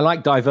getting them on. I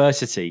like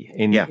diversity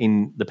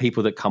in the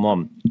people that come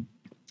on,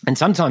 and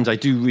sometimes I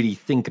do really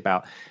think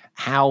about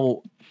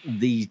how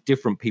these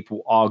different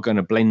people are going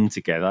to blend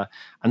together,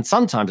 and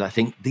sometimes I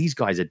think these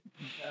guys are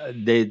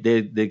they're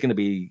going to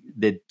be,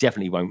 they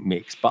definitely won't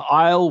mix, but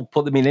I'll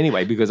put them in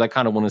anyway because I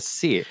kind of want to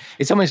see it.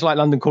 It's almost like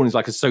London Calling is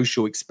like a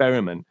social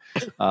experiment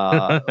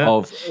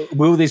of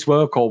will this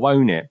work or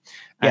won't it?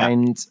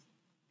 And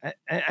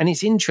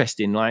it's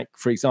interesting, like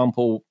for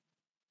example,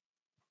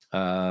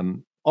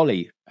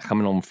 Ollie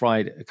coming on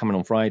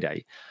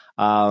Friday.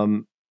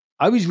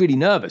 I was really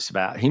nervous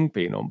about him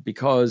being on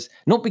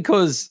not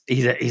because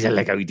he's a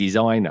Lego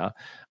designer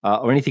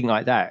or anything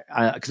like that.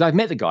 Because I've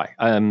met the guy.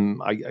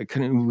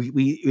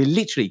 We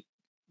literally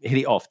hit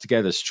it off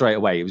together straight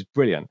away. It was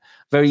brilliant.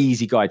 Very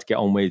easy guy to get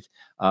on with.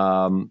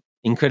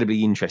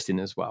 Incredibly interesting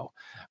as well.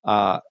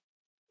 What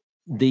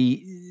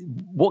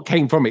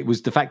came from it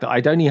was the fact that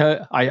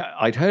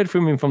I'd heard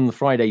from him from the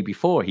Friday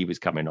before he was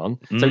coming on.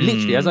 So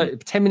literally,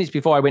 10 minutes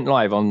before I went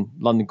live on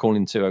London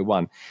Calling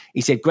 201,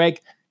 he said, "Greg,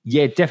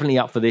 yeah, definitely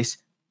up for this.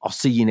 I'll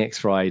see you next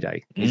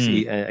Friday." And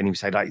he would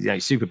say,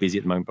 like, super busy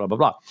at the moment, blah, blah,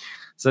 blah.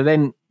 So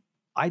then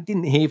I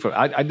didn't hear from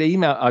him.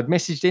 I'd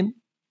messaged him,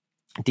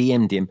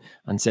 DM'd him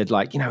and said,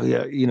 like,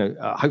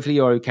 hopefully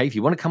you're okay. If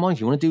you want to come on, if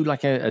you want to do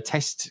like a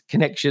test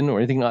connection or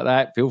anything like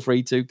that, feel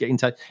free to get in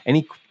touch.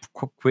 Any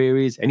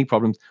queries, any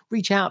problems,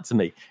 reach out to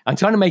me. I'm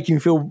trying to make him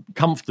feel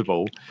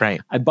comfortable.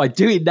 Right. And by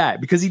doing that,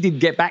 because he didn't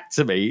get back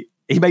to me,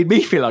 he made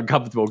me feel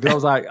uncomfortable because I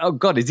was like, "Oh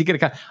God, is he going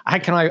to come? I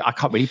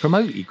can't really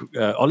promote you,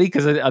 Ollie,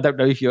 because I don't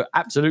know if you're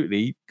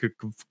absolutely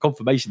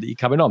confirmation that you're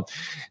coming on."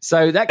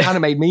 So that kind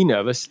of made me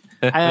nervous.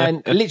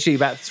 And literally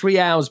about 3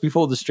 hours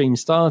before the stream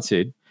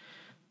started,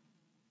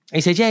 he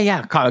said,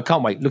 "Yeah, I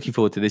can't wait. Looking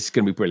forward to this. It's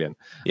going to be brilliant."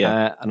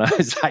 Yeah, and I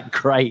was like,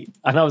 "Great!"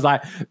 And I was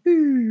like,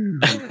 "Ooh,"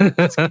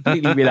 it's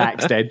completely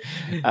relaxed then.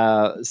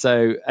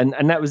 So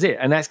that was it.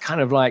 And that's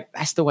kind of like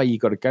that's the way you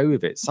got to go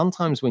with it.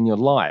 Sometimes when you're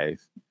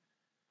live,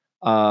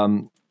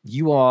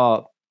 you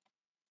are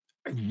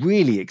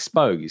really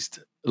exposed.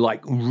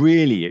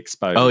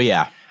 Oh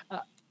yeah.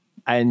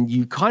 And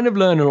you kind of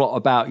learn a lot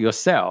about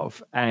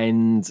yourself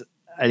and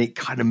it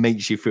kind of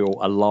makes you feel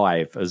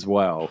alive as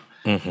well,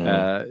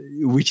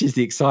 which is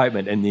the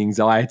excitement and the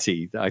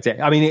anxiety that I take.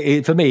 I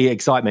mean, for me,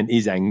 excitement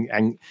is I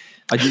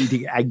do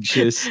think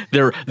anxious.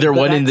 They're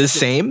one and the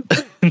same.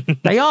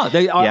 They are.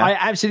 I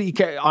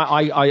absolutely.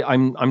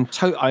 I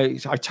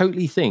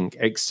totally think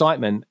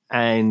excitement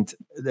and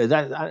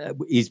that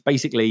is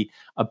basically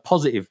a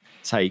positive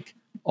take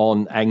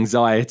on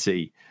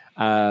anxiety.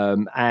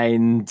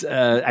 And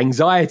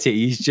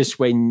anxiety is just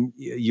when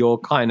you're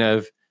kind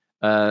of.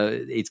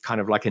 It's kind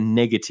of like a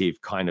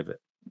negative kind of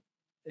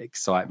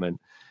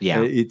excitement.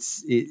 Yeah,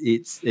 it's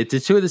the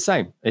two are the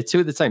same. It's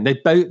two of the same. They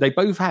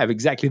both have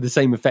exactly the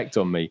same effect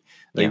on me.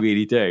 They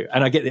really do.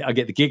 And I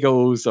get the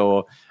giggles,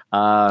 or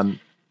I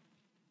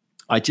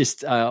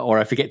just or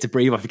I forget to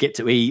breathe, I forget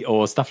to eat,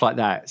 or stuff like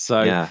that.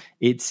 So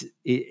it's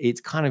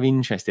kind of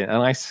interesting.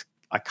 And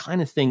I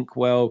kind of think,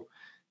 well,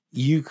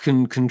 you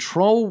can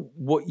control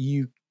what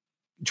you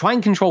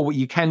can control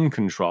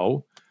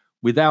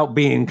without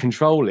being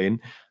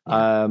controlling.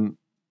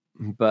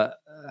 But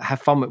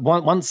have fun.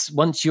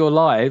 Once you're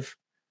live,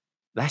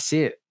 that's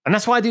it. And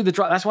that's why I do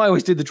that's why I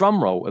always do the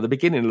drum roll at the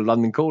beginning of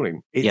London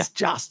Calling. It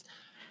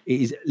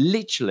is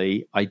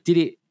literally, I did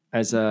it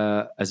as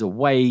a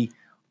way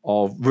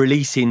of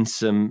releasing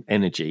some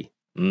energy.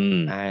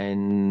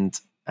 And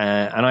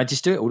I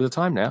just do it all the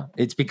time now.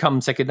 It's become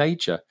second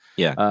nature.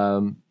 Yeah.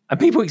 And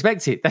people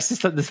expect it. That's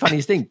just the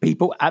funniest thing.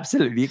 People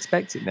absolutely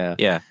expect it now.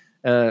 Yeah.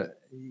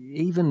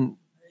 Even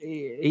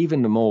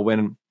the more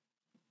when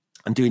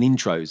I'm doing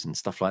intros and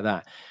stuff like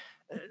that.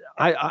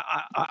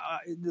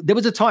 There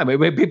was a time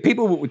where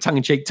people with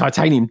tongue-in-cheek,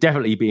 Titanium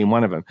definitely being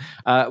one of them,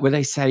 where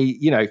they say,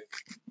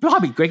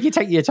 blimey, Greg, you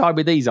take your time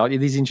with these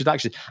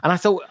introductions. And I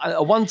thought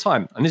at one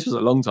time, and this was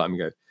a long time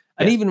ago,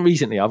 and even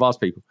recently I've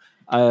asked people,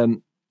 I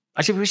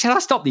said, should I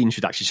stop the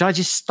introduction? Should I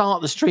just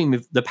start the stream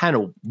with the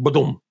panel?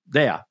 Boom,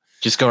 there.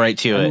 Just go right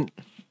to it.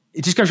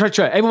 It just goes right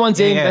to it. Everyone's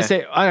in. That's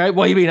it. All right,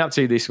 what have you been up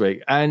to this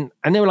week? And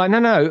they were like,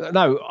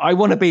 no, I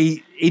want to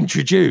be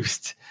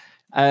introduced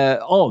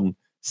on.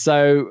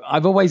 So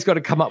I've always got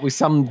to come up with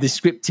some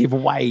descriptive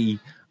way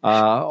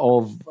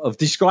of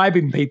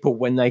describing people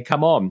when they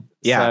come on.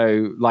 Yeah.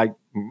 So like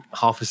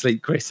Half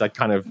Asleep Chris, I'd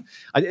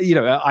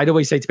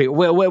always say to people,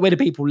 where do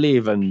people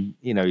live? And,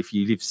 if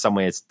you live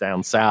somewhere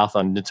down south,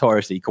 I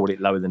notoriously called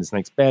it Lower Than a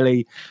Snake's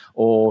Belly,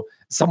 or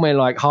somewhere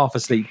like Half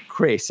Asleep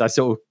Chris,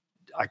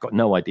 I got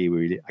no idea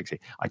where he lives.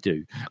 Actually, I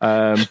do.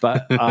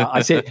 But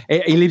I said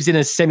he lives in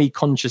a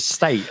semi-conscious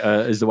state,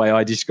 is the way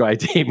I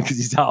described him, because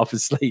he's half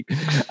asleep.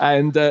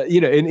 And,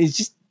 and it's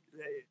just,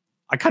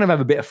 I kind of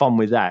have a bit of fun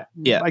with that.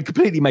 Yeah. I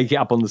completely make it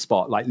up on the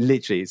spot. Like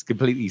literally, it's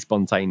completely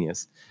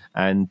spontaneous.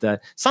 And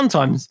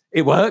sometimes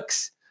it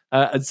works.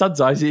 And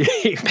sometimes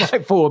it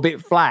might fall a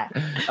bit flat.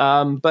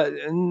 But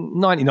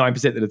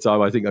 99% of the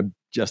time, I think I'm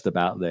just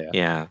about there.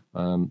 Yeah.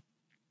 But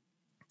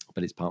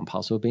it's part and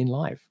parcel of being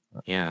live.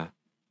 Yeah.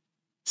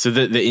 So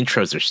the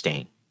intros are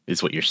staying,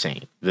 is what you're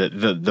saying.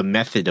 The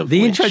method of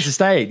the intros are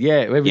staying.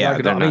 Yeah.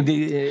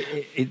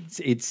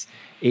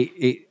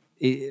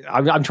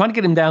 I'm trying to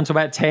get them down to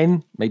about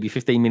 10, maybe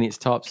 15 minutes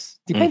tops.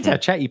 Depends how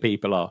chatty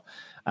people are.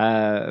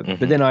 But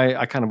then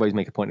I kind of always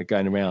make a point of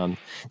going around.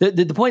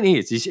 The point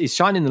is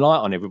shining the light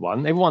on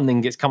everyone. Everyone then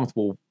gets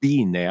comfortable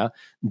being there,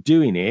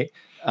 doing it,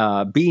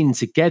 being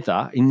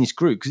together in this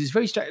group. Because it's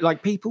very strange.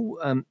 Like people,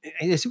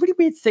 it's a really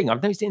weird thing.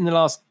 I've noticed it in the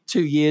last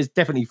 2 years,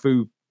 definitely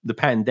through the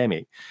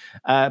pandemic.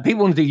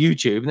 People want to do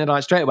YouTube, and they're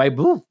like straight away,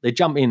 they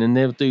jump in and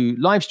they'll do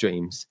live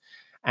streams.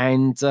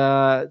 And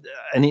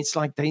it's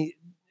like they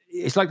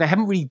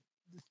haven't really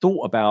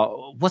thought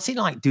about what's it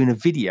like doing a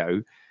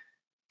video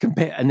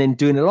and then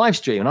doing a live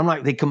stream. And I'm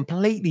like, they're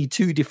completely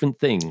two different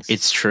things.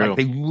 It's true.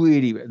 Like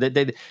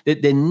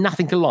they're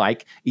nothing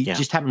alike. It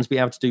just happens to be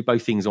able to do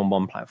both things on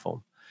one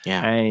platform.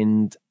 Yeah.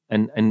 And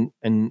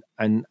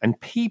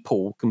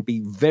people can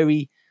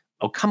be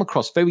come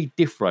across very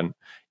different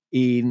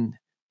in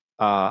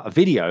a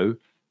video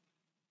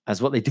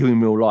as what they do in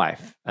real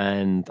life.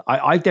 And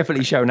I've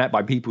definitely shown that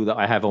by people that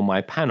I have on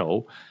my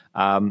panel.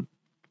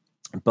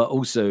 But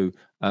also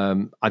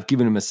I've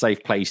given them a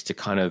safe place to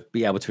kind of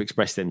be able to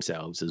express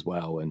themselves as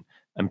well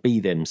and be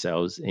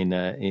themselves in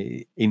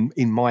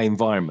my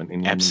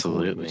environment.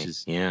 Absolutely. Which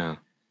is, yeah.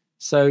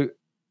 So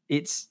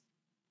it's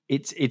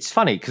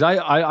funny because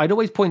I'd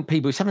always point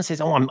people, if someone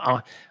says, I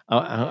want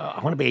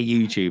to be a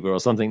YouTuber or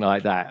something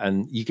like that.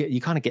 And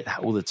you kind of get that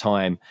all the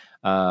time.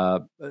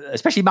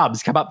 Especially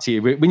mums come up to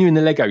you when you're in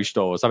the Lego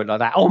store or something like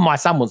that. Oh, my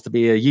son wants to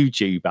be a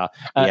YouTuber.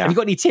 Have you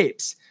got any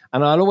tips?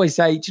 And I'll always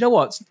say, do you know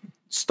what?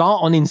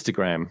 Start on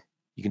Instagram.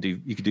 You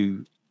can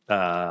do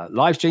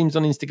live streams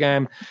on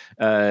Instagram.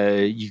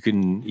 You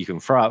can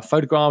throw out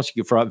photographs.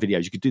 You can throw out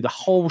videos. You could do the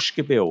whole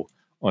shkabill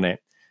on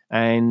it.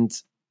 And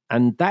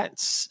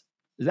that's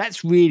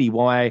really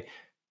why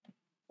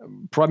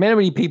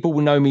primarily people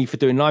will know me for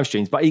doing live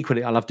streams, but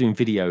equally I love doing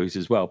videos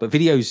as well. But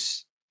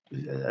videos,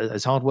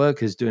 as hard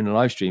work as doing a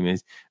live stream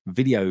is,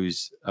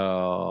 videos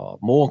are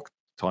more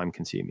time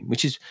consuming,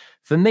 which is,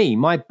 for me,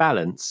 my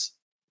balance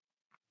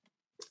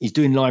is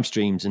doing live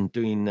streams and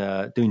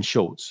doing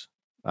shorts.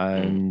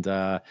 And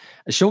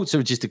shorts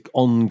are just an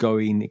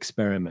ongoing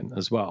experiment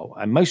as well.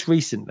 And most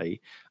recently,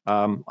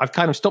 I've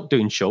kind of stopped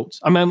doing shorts.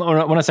 I mean,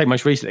 when I say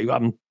most recently,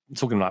 I'm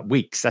talking like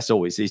weeks. That's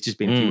always, it's just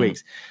been a few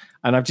weeks.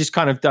 And I've just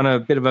kind of done a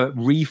bit of a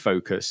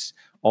refocus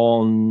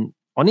on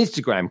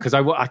Instagram, because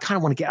I kind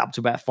of want to get up to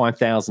about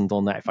 5,000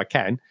 on that if I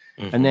can.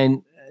 And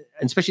then,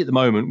 and especially at the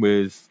moment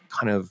with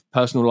kind of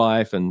personal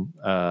life and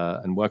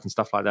work and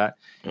stuff like that,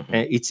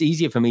 it's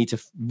easier for me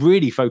to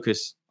really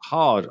focus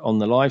hard on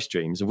the live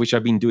streams, of which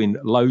I've been doing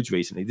loads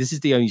recently. This is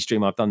the only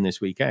stream I've done this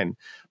weekend,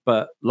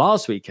 but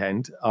last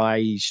weekend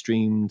I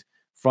streamed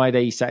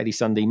Friday, Saturday,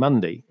 Sunday,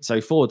 Monday, so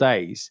 4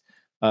 days,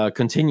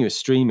 continuous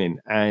streaming,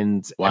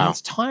 and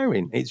it's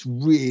tiring. It's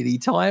really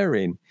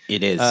tiring.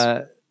 It is.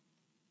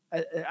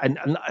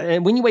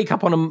 And when you wake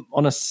up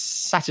on a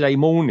Saturday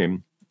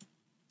morning,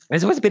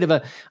 there's always a bit of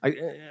there's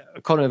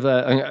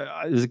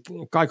a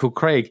guy called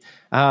Craig.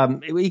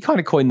 He kind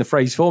of coined the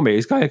phrase for me.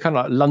 It's kind of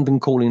like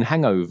London calling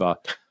hangover,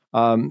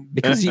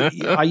 because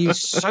I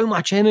use so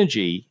much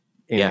energy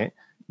in it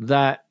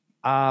that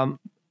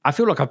I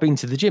feel like I've been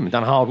to the gym and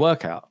done a hard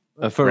workout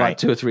for like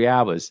 2 or 3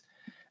 hours.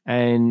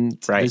 And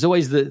there's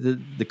always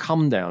the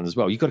come down as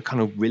well. You've got to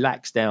kind of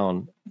relax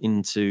down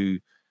into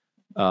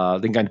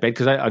then going to bed,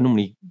 because I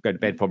normally go to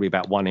bed probably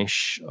about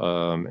 1-ish,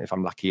 if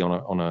I'm lucky,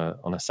 on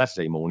a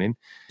Saturday morning.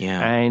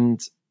 Yeah,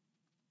 and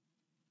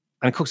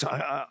of course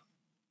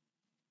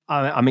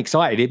I'm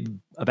excited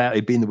about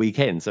it being the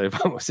weekend. So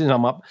as soon as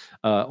I'm up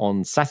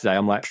on Saturday,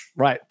 I'm like,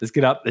 right, let's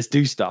get up, let's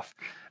do stuff.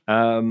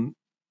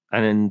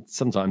 And then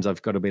sometimes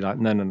I've got to be like,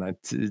 no,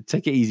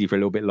 take it easy for a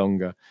little bit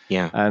longer.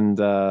 Yeah, and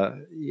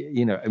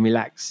and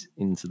relax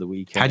into the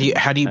weekend.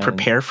 How do you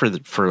prepare for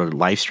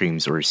live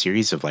streams or a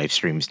series of live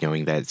streams,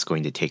 knowing that it's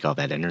going to take all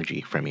that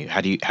energy from you?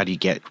 How do you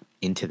get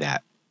into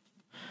that?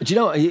 Do you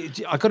know?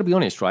 I got to be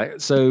honest,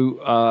 right?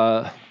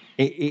 So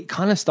it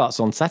kind of starts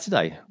on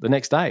Saturday, the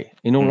next day.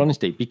 In all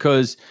honesty,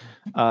 because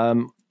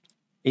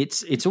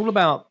it's all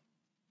about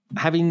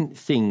having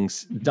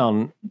things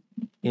done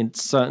in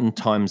certain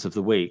times of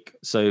the week.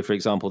 So, for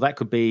example, that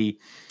could be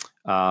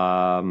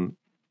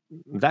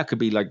that could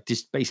be like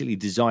just basically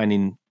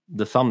designing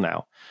the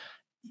thumbnail.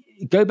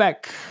 Go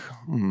back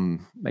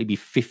maybe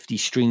 50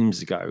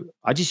 streams ago.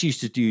 I just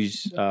used to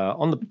use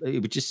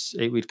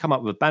it would come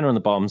up with a banner on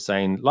the bottom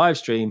saying live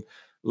stream,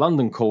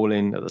 London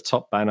Calling at the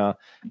top banner,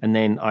 and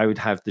then I would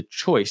have the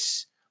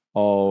choice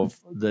of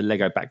the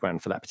Lego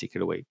background for that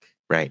particular week.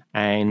 Right.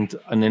 And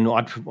then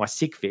I'd put my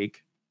sig fig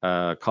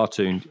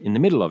cartoon in the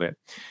middle of it.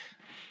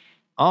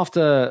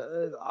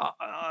 After,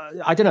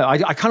 I don't know,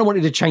 I kind of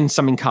wanted to change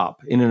something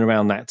up in and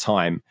around that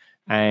time.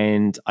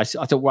 And I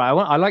thought, well,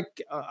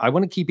 I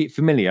want to keep it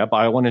familiar, but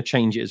I want to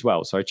change it as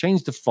well. So I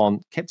changed the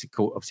font, kept it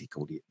called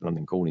it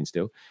London Calling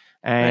still.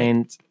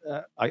 And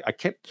right. I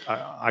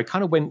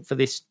kind of went for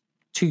this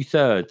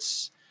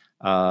 2/3.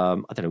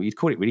 I don't know, you'd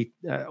call it really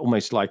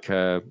almost like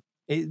the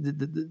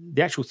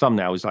actual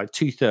thumbnail is like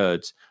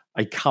 2/3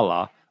 a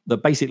color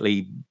that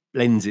basically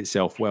blends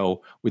itself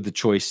well with the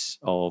choice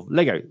of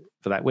Lego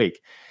for that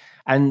week.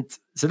 And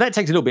so that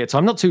takes a little bit of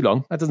time, not too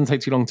long. That doesn't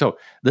take too long at all.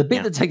 The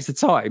bit that takes the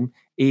time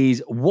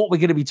is what we're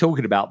going to be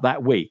talking about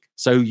that week.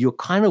 So you're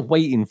kind of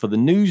waiting for the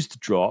news to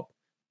drop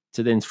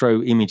to then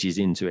throw images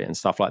into it and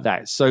stuff like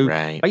that. So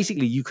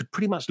basically you could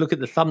pretty much look at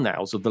the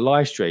thumbnails of the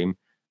live stream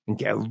and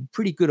get a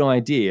pretty good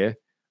idea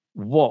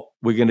what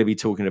we're going to be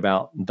talking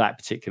about that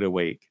particular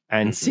week.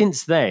 And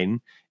since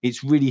then,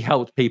 it's really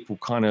helped people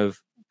kind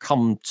of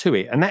come to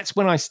it. And that's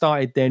when I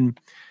started then,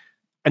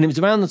 and it was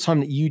around the time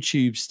that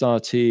YouTube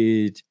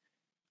started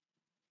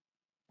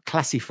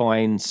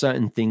classifying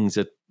certain things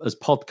as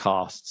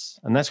podcasts.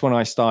 And that's when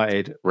I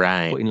started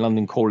putting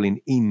London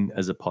Calling in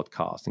as a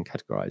podcast and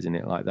categorizing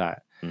it like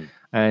that.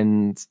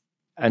 And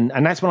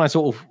that's when I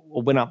sort of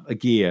went up a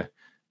gear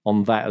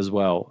on that as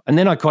well. And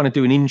then I kind of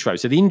do an intro.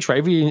 So the intro,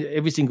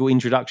 every single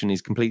introduction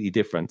is completely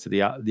different to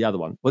the other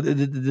one. Well,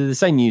 the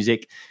same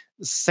music,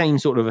 same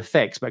sort of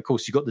effects, but of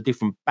course you've got the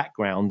different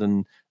background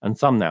and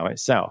thumbnail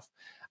itself.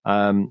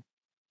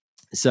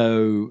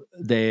 So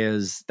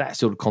there's that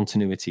sort of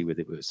continuity with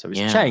it. So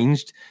it's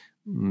changed,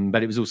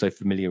 but it was also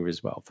familiar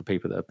as well for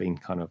people that have been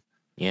kind of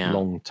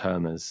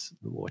long-termers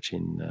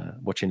watching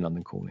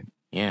London Calling.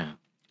 Yeah.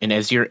 And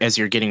as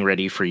you're getting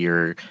ready for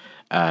your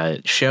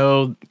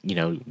show,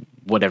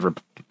 whatever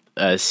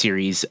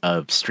series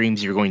of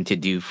streams you're going to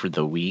do for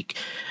the week,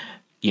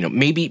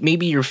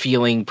 maybe you're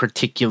feeling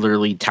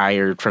particularly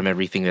tired from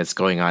everything that's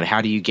going on.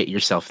 How do you get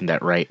yourself in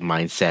that right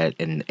mindset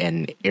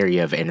and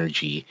area of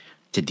energy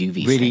to do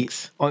these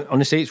things?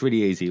 Honestly, it's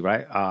really easy,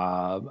 right?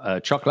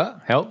 Chocolate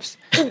helps.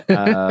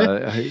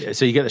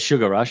 So you get the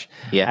sugar rush.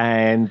 Yeah.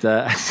 And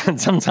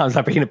sometimes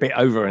I've been a bit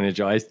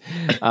over-energized.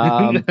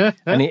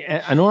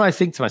 And all I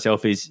think to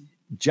myself is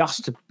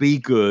just to be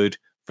good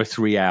for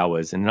 3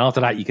 hours. And after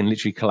that, you can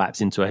literally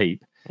collapse into a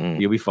heap.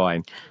 You'll be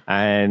fine.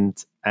 And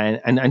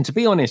to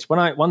be honest,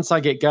 once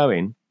I get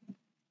going,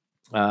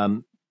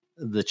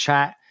 the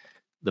chat,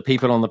 the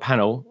people on the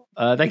panel,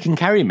 they can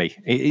carry me.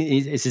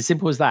 It's as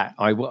simple as that.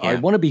 I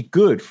want to be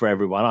good for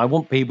everyone. I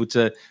want people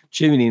to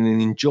tune in and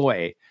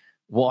enjoy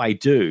what I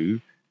do,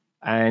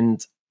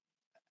 and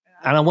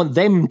I want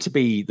them to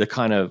be the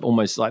kind of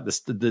almost like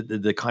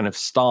the kind of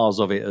stars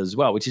of it as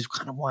well, which is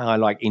kind of why I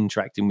like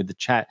interacting with the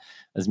chat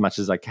as much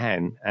as I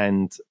can,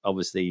 and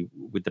obviously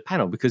with the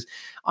panel, because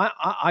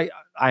I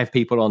have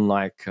people on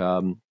like,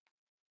 for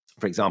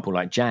example,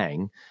 like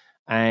Jang.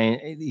 And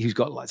he's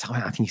got I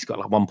think he's got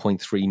like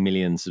 1.3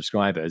 million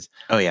subscribers.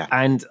 Oh yeah.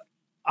 And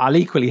I'll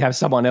equally have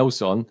someone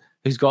else on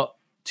who's got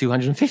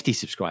 250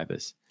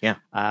 subscribers. Yeah.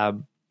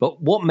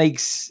 But what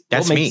makes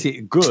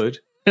it good?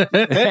 But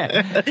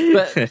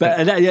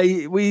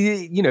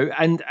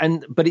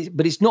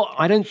it's not.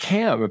 I don't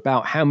care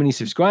about how many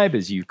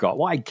subscribers you've got.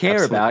 What I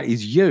care about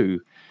is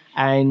you,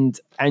 and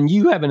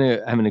you having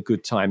a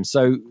good time.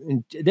 So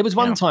there was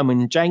one time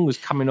when Jang was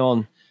coming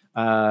on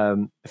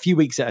a few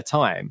weeks at a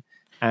time.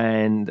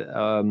 And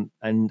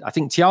I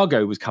think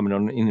Tiago was coming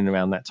on in and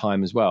around that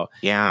time as well.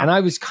 Yeah. And I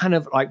was kind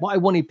of like, what I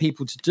wanted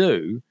people to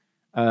do,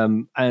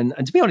 and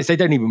to be honest, they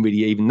don't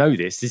even know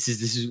this. This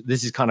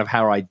is kind of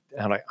how I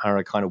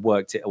kind of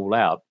worked it all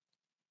out.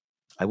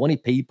 I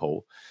wanted these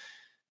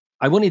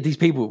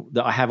people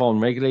that I have on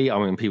regularly. I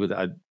mean, people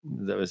that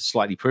are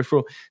slightly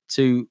peripheral,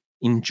 to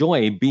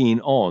enjoy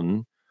being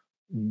on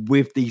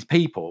with these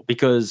people,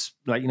 because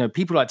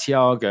people like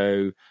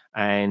Tiago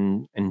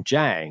and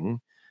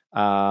Jang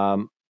are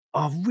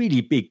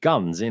really big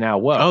guns in our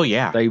world. Oh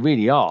yeah, they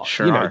really are.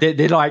 Sure,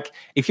 they're like,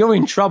 if you're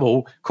in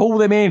trouble, call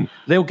them in.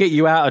 They'll get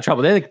you out of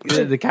trouble. They're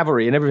the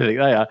cavalry and everything.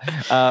 They are.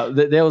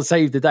 They'll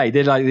save the day.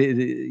 They're like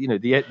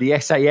the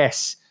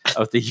SAS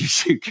of the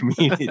YouTube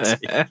community.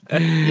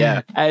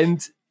 Yeah,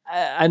 and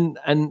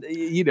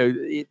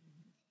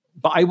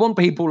but I want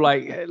people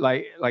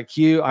like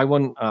you. I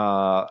want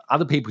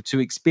other people to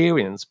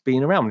experience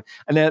being around.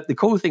 And the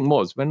cool thing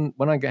was when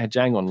I had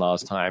Jang on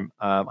last time,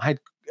 I had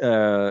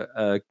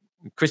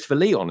Christopher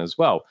Lee on as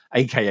well,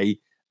 aka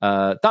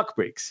Duck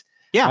Bricks.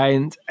 Yeah,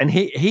 and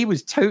he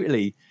was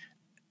totally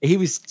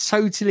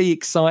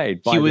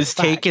excited. He was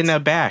taken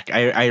aback.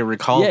 I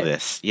recall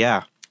this.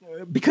 Yeah,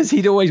 because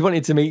he'd always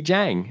wanted to meet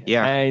Jang.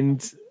 Yeah,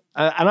 and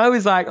And I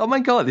was like, oh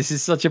my God, this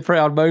is such a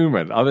proud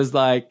moment. I was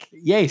like,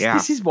 yes,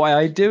 this is why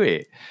I do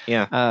it.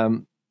 Yeah.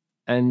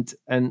 And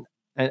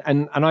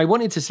I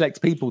wanted to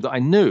select people that I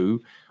knew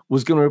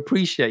was going to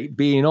appreciate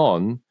being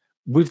on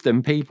with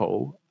them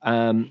people.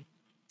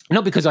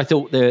 Not because I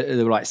thought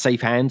they were like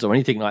safe hands or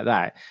anything like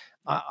that.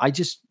 I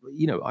just,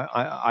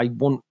 I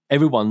want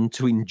everyone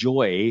to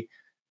enjoy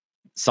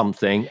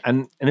something,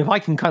 and if I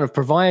can kind of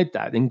provide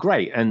that, then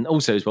great. And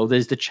also as well,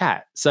 there's the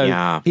chat,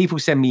 so people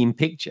send me in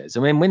pictures. I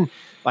mean, when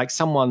like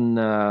someone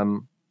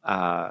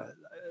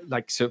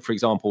like, so for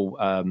example,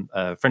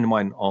 a friend of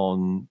mine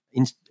on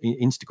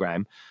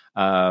Instagram,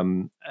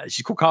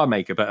 she's called Car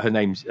Maker, but her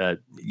name's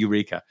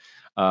Eureka,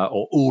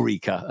 or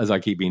Ulrika, as I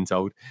keep being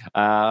told,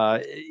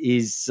 we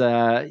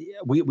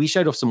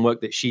showed off some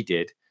work that she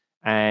did,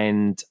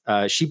 and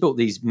she built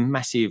these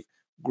massive,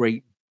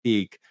 great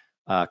big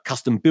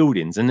custom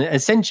buildings, and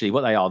essentially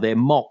what they are, they're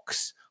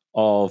mocks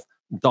of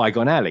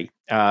Diagon Alley.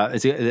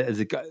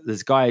 There's a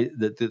guy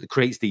that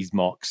creates these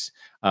mocks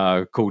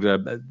called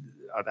I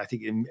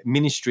think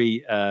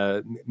Ministry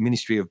of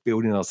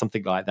Building or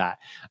something like that.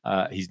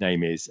 His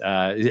name is.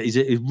 He's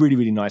a really,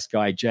 really nice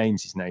guy.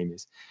 James, his name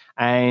is,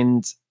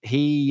 and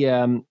he.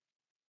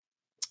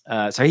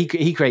 So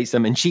he creates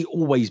them, and she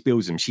always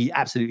builds them. She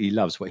absolutely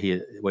loves what he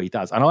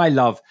does, and I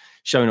love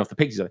showing off the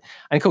pictures of it.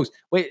 And of course,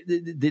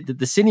 the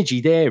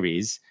synergy there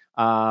is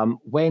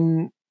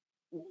when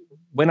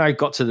I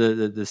got to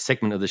the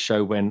segment of the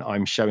show when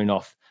I'm showing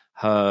off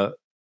her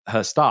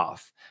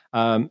staff.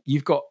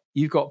 You've got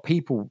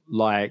people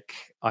like,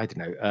 I don't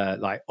know,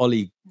 like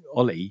Ollie,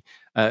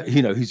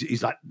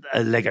 who's like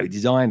a Lego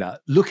designer,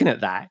 looking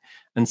at that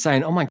and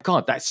saying, "Oh my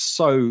God, that's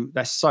so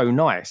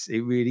nice. It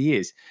really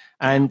is."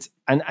 And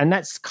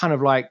that's kind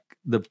of like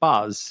the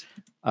buzz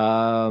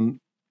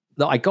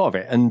that I got of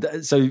it. And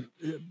so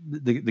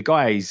the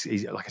guy is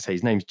like I say,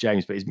 his name's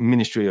James, but his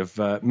Ministry of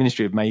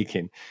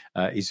Making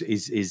is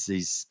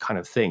his kind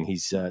of thing.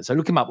 He's so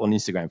look him up on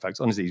Instagram, folks.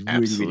 Honestly, he's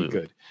really, really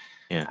good.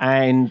 Yeah.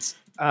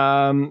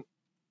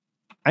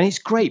 And it's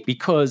great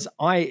because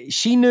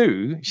she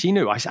knew.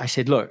 I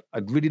said, look,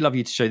 I'd really love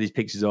you to show these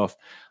pictures off.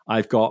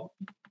 I've got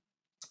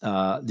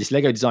this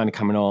Lego designer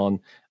coming on.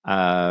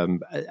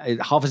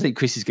 Half Asleep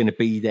Chris is going to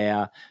be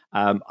there.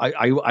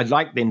 I'd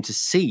like them to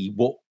see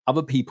what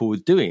other people were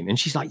doing. And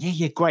she's like,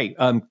 yeah, great.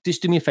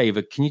 Just do me a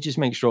favor. Can you just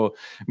make sure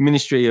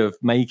Ministry of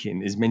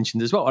Making is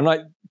mentioned as well? I'm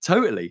like,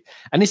 totally.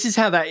 And this is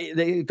how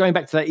going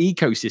back to that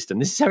ecosystem,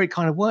 this is how it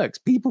kind of works.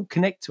 People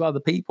connect to other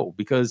people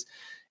because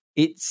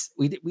it's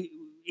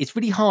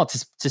really hard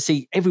to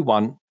see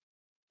everyone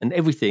and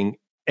everything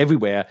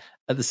everywhere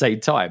at the same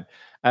time.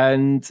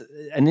 And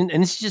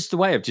it's just a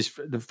way of just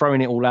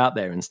throwing it all out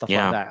there and stuff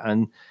like that.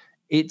 And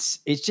it's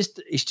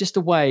just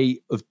a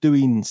way of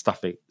doing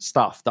stuff that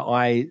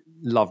I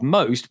love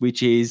most,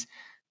 which is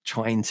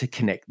trying to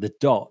connect the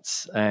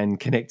dots and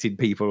connecting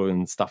people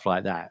and stuff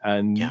like that.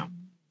 And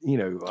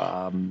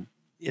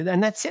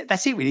and that's it.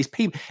 That's it. Really, it's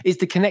people. It's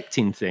the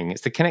connecting thing.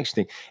 It's the connection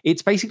thing.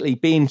 It's basically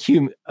being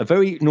human, a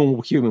very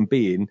normal human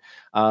being,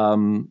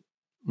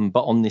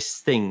 but on this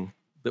thing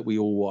that we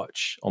all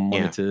watch on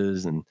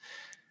monitors and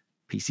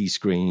PC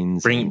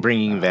screens,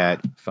 bringing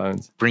that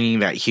phones, bringing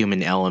that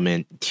human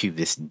element to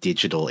this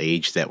digital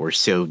age that we're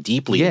so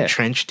deeply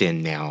entrenched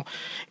in now,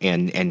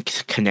 and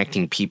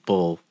connecting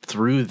people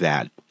through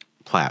that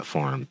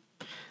platform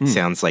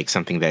sounds like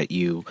something that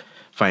you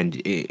find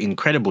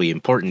incredibly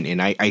important.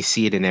 And I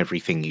see it in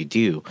everything you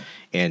do,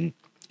 and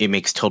it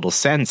makes total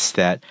sense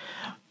that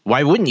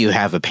why wouldn't you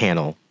have a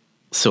panel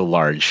so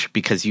large,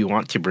 because you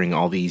want to bring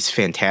all these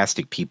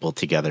fantastic people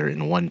together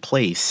in one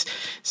place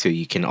so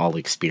you can all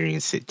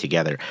experience it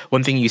together.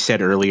 One thing you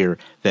said earlier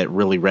that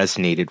really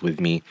resonated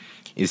with me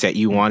is that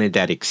you wanted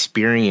that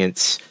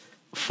experience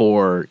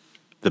for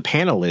the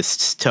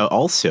panelists to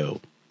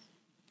also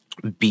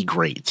be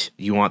great.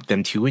 You want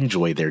them to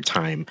enjoy their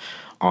time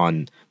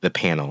on the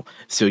panel.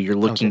 So you're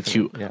looking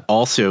to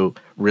also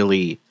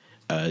really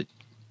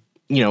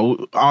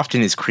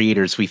often as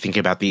creators, we think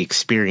about the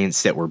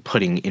experience that we're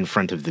putting in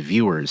front of the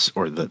viewers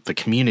or the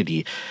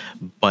community.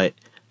 But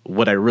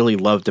what I really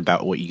loved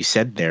about what you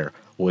said there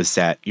was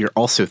that you're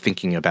also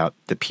thinking about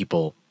the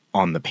people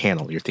on the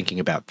panel. You're thinking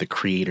about the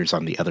creators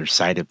on the other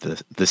side of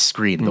the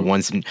screen, the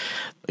ones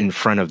in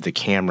front of the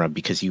camera,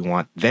 because you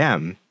want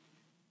them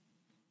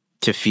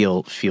to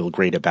feel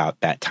great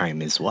about that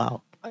time as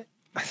well.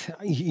 Life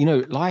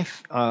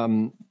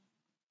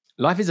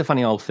is a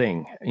funny old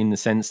thing in the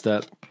sense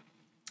that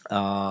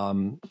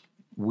you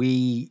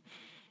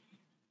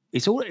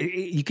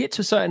get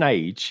to a certain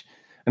age,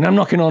 and I'm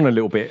knocking on a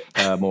little bit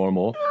more and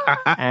more,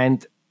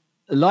 and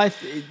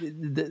life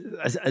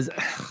as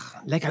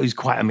Lego is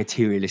quite a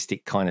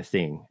materialistic kind of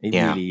thing. It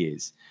really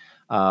is.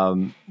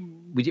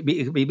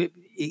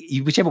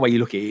 Whichever way you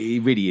look at it,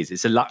 it really is.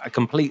 It's a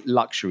complete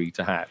luxury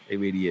to have. It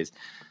really is.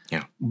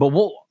 Yeah. But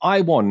what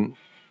I want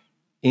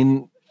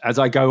as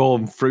I go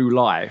on through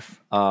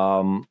life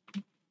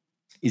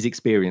is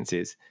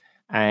experiences.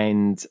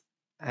 And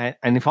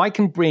if I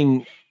can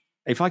bring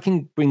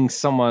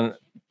someone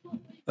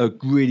a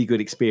really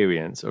good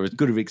experience, or as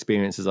good of an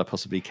experience as I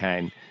possibly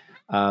can,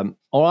 or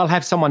I'll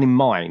have someone in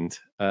mind,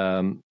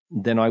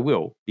 then I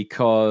will.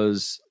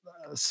 Because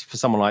for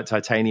someone like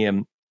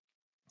Titanium,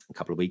 a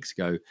couple of weeks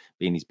ago,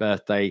 being his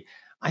birthday,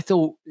 I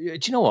thought, do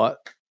you know what?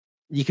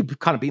 You could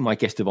kind of be my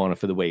guest of honor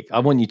for the week. I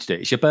want you to do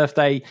it. It's your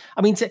birthday.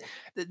 I mean,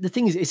 the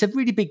thing is, it's a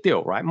really big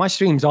deal, right? My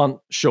streams aren't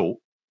short.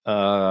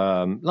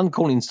 London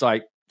Calling's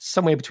like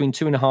somewhere between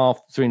 2.5,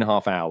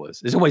 3.5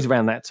 hours. It's always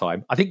around that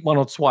time. I think one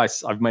or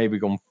twice I've maybe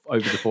gone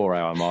over the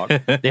 4-hour mark.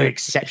 There are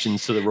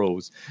exceptions to the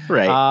rules.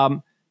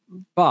 Right.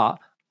 But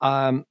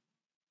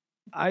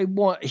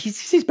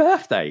it's his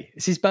birthday.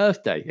 It's his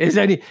birthday. It's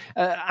only,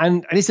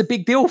 and it's a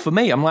big deal for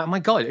me. I'm like, my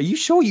God, are you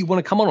sure you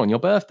want to come on your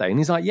birthday? And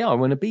he's like, yeah, I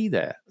want to be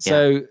there. Yeah.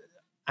 So,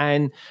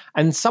 and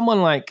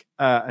someone like,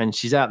 and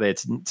she's out there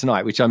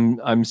tonight, which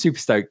I'm super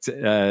stoked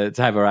to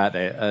have her out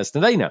there,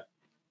 Snedana.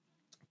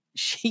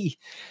 She,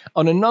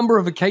 on a number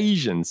of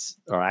occasions,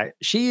 all right,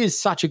 she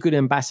is such a good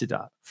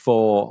ambassador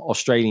for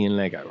Australian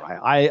Lego,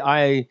 right?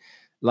 I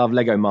love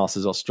Lego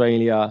Masters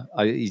Australia.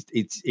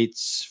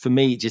 It's for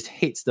me, it just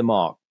hits the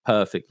mark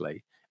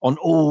perfectly on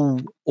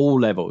all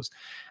levels,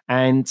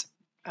 and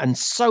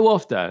so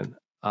often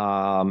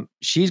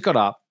she's got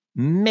up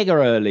mega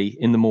early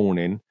in the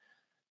morning,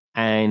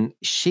 and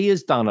she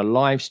has done a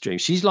live stream.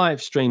 She's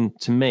live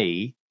streamed to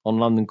me on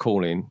London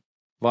Calling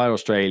via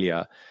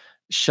Australia,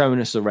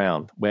 showing us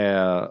around,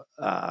 where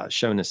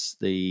showing us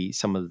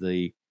some of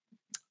the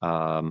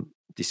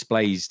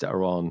displays that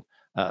are on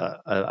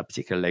a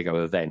particular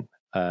Lego event.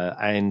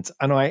 And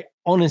I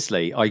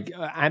honestly, I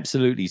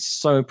absolutely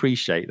so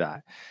appreciate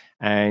that.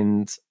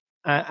 And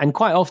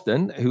quite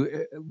often,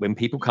 when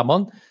people come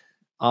on,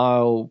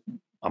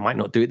 I might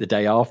not do it the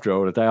day after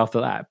or the day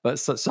after that, but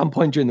at some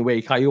point during the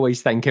week, I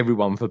always thank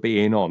everyone for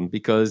being on,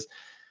 because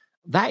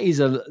that is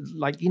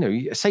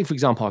say for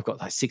example, I've got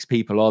like 6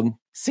 people on,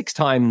 6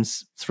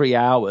 times 3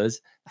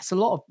 hours. That's a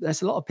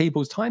lot of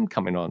people's time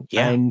coming on.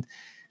 Yeah. And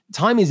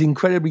time is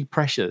incredibly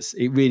precious.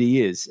 It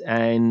really is.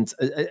 And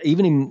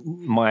even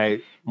in my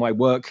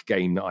work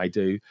game that I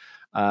do,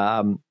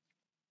 time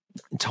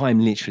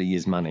literally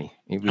is money.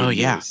 It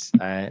really is.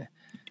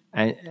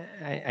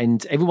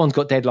 And everyone's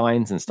got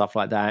deadlines and stuff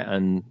like that.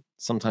 And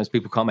sometimes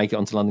people can't make it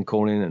onto London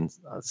Calling, and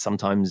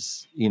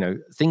sometimes,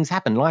 things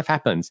happen. Life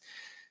happens.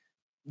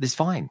 It's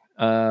fine.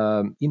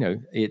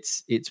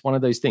 It's one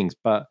of those things.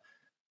 But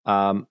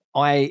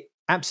I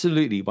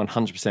absolutely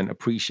 100%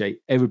 appreciate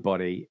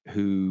everybody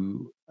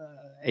who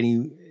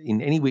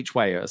in any which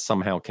way are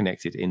somehow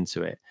connected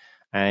into it,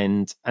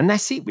 and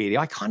that's it really.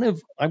 I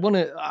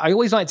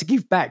always like to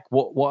give back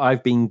what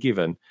I've been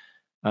given,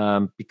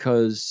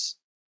 because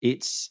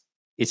it's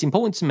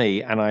important to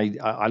me, and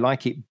I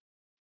like it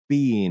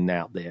being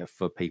out there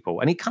for people,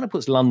 and it kind of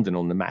puts London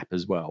on the map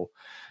as well.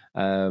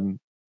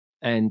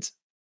 And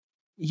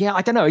yeah,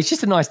 I don't know, it's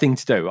just a nice thing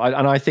to do.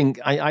 I think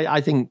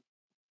yeah,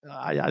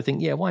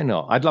 why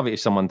not? I'd love it if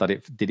someone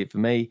did it for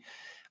me.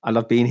 I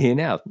love being here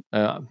now,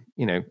 and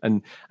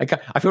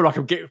I feel like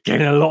I'm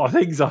getting a lot of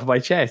things off my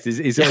chest.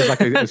 It's almost like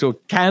a sort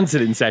of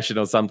counseling session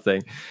or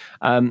something.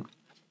 But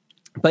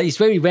it's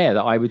very rare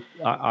that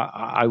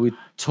I would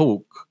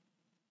talk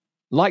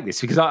like this,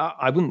 because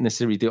I wouldn't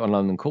necessarily do it on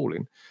London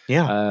Calling.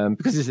 Yeah.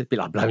 Because it's a bit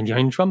like blowing your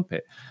own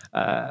trumpet.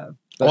 Well,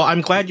 I'm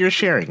glad you're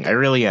sharing. I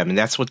really am, and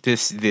that's what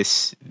this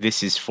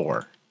is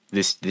for.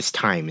 This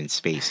time and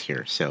space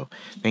here. So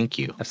thank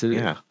you.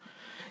 Absolutely.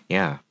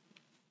 Yeah.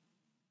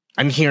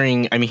 I'm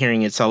hearing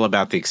it's all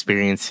about the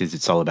experiences.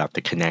 It's all about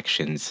the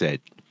connections that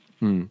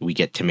we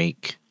get to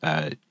make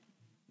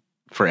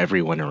for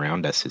everyone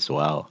around us as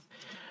well.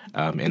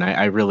 And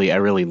I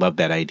really love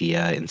that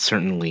idea. And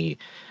certainly,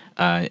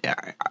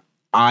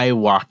 I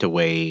walked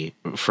away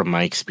from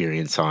my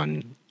experience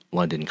on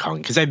London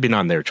Calling, because I've been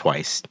on there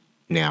twice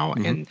now,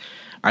 and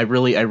I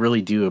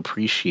really do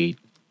appreciate.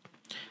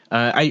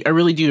 I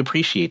really do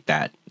appreciate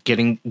that,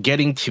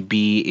 getting to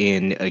be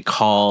in a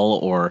call,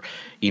 or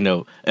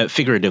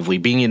figuratively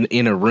being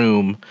in a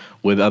room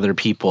with other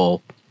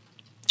people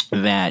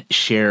that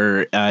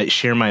share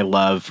my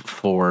love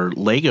for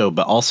Lego,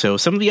 but also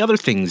some of the other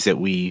things that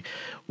we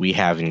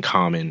have in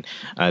common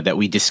that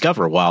we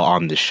discover while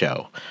on the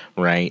show,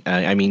 right?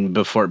 I mean,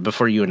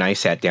 before you and I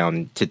sat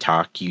down to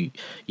talk, you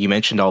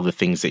mentioned all the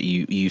things that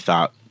you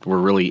thought were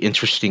really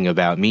interesting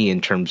about me, in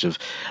terms of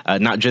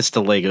not just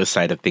the Lego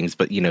side of things,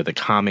 but the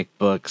comic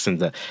books and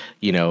the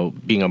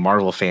being a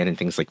Marvel fan and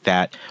things like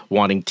that,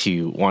 wanting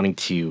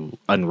to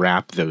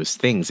unwrap those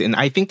things. And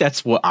I think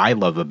that's what I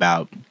love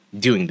about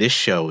doing this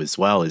show as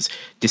well, is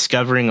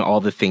discovering all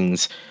the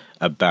things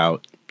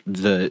about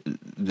the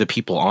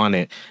people on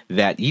it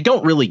that you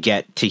don't really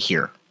get to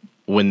hear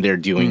when they're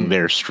doing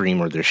their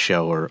stream or their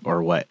show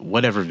or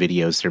whatever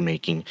videos they're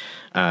making.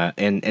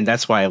 And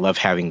that's why I love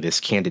having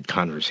this candid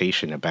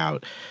conversation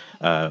about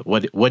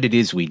what it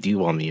is we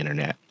do on the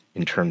internet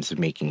in terms of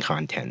making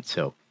content.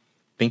 So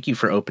thank you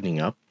for opening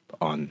up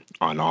on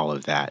all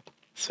of that.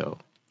 So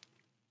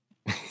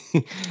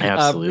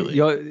Absolutely.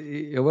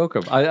 You're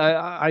welcome.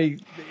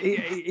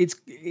 It's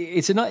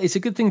a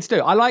good thing to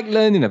do. I like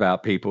learning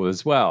about people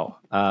as well.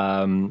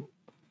 I'm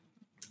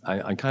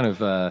kind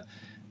of a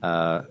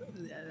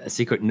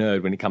secret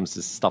nerd when it comes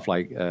to stuff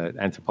like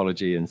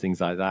anthropology and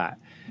things like that.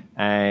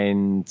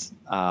 And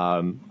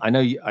I know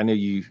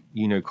you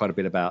know quite a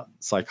bit about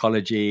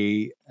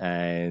psychology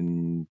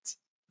and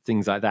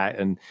things like that,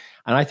 and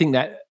I think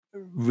that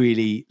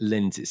really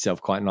lends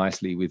itself quite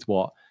nicely with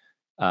what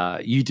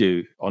you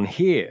do on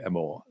here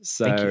more.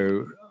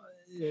 So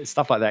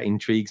stuff like that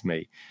intrigues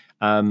me.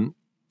 And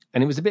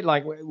it was a bit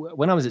like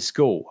when I was at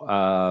school.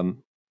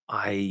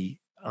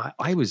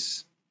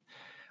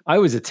 I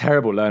was a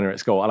terrible learner at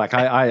school. Like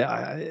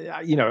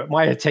I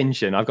my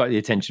attention. I've got the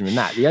attention from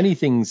that. The only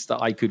things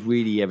that I could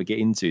really ever get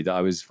into that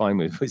I was fine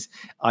with was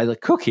either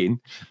cooking,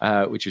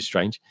 which was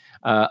strange,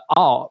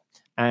 art,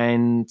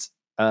 and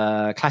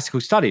classical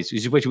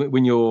studies, which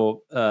when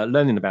you're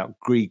learning about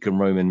Greek and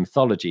Roman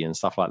mythology and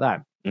stuff like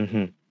that.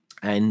 Mm-hmm.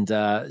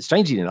 And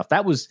strangely enough,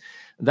 that was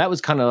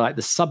kind of like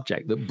the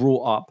subject that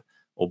brought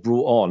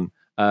on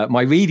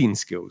my reading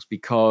skills,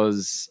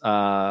 because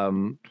I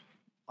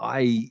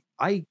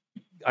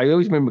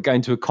always remember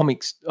going to a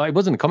comics. It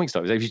wasn't a comic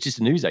store; it was just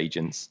a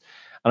newsagent's,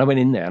 and I went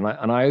in there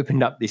and I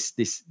opened up this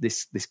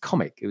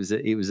comic. It was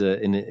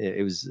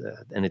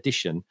an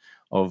edition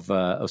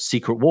of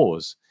Secret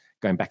Wars,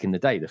 going back in the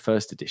day, the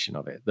first edition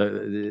of it.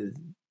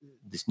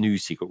 This new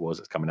Secret Wars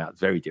that's coming out,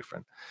 very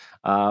different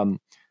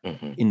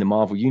in the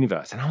Marvel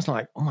universe. And I was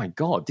like, oh my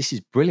God, this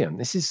is brilliant.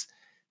 This is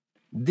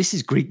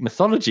Greek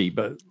mythology,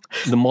 but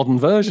the modern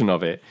version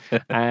of it.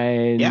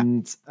 And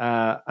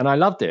and I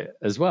loved it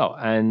as well.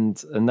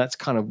 And that's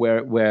kind of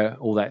where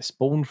all that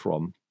spawned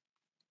from,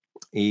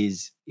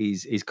 is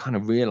kind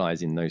of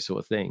realizing those sort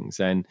of things.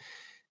 And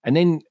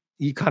then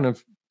you kind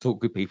of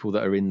talk with people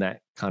that are in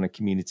that kind of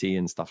community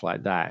and stuff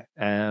like that.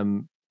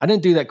 I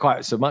don't do that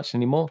quite so much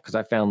anymore, because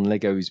I found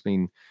Lego's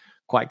been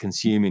quite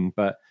consuming,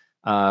 but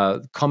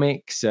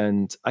comics,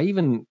 and I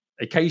even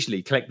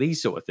occasionally collect these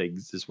sort of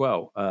things as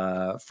well,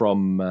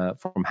 from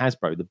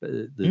Hasbro,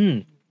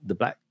 the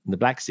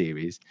Black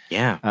series.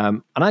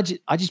 And I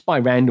just buy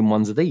random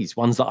ones of these,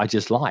 ones that I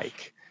just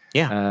like.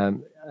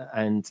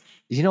 And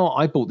you know what?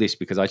 I bought this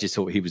because I just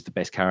thought he was the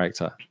best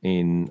character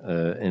in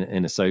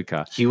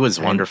Ahsoka. He was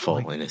wonderful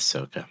in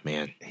Ahsoka,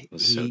 man. He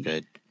was so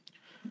good.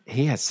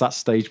 He has such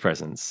stage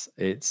presence.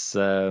 It's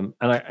and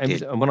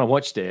when I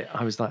watched it,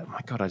 I was like, oh my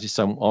God, I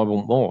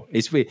want more.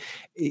 It's weird.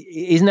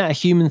 Isn't that a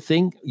human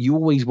thing? You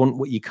always want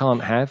what you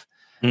can't have.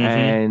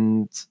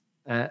 And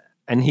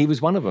he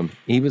was one of them.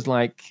 He was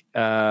like,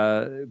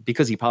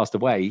 because he passed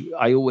away,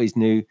 I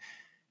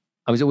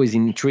was always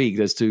intrigued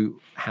as to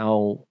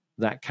how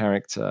that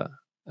character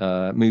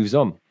moves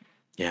on.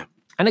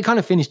 And it kind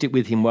of finished it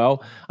with him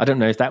well. I don't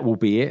know if that will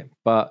be it,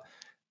 but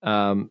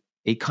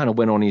he kind of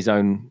went on his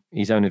own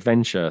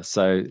adventure,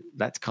 so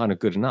that's kind of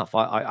good enough.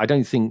 I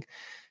don't think,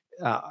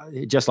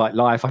 just like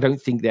life, I don't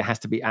think there has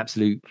to be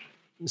absolute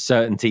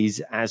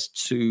certainties as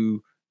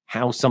to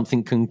how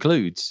something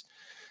concludes.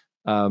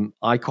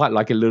 I quite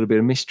like a little bit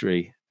of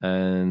mystery,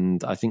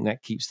 and I think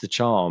that keeps the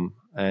charm.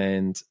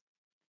 And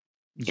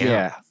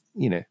I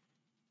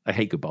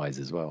hate goodbyes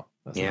as well.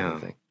 That's another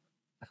thing.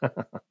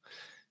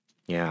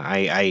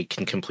 I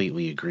can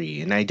completely agree,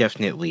 and I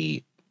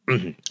definitely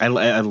I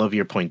love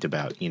your point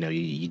about, you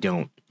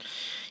don't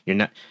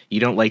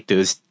like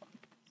those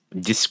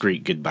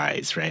discreet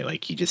goodbyes, right?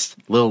 Like, you just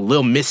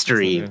little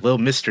mystery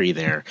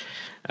there.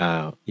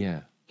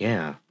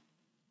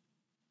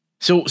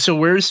 So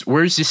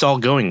where's this all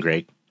going,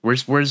 Greg?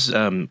 Where's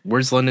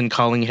London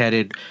Calling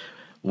headed?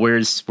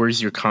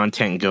 Where's your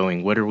content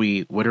going? What are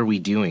we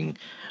doing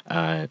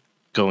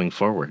going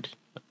forward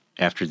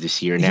after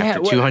this year and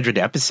after 200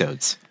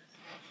 episodes?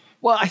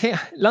 Well, I think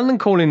London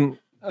Calling,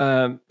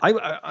 I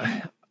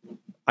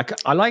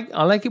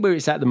like it where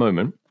it's at the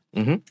moment.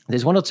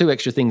 There's one or two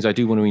extra things I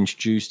do want to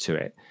introduce to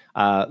it.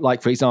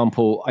 Like, for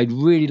example, I'd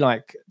really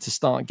like to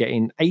start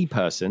getting a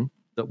person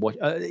that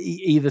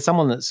either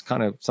someone that's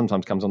kind of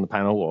sometimes comes on the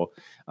panel, or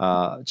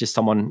just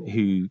someone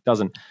who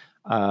doesn't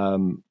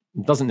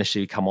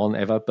necessarily come on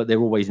ever, but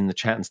they're always in the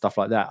chat and stuff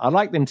like that. I'd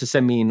like them to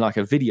send me in like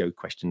a video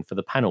question for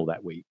the panel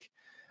that week.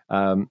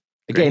 Again,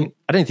 great.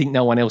 I don't think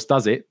no one else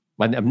does it.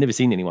 I've never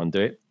seen anyone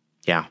do it.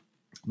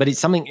 But it's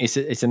something.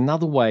 It's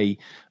another way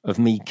of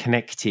me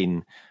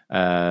connecting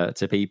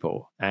to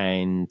people.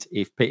 And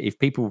if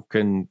people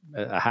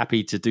are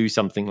happy to do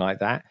something like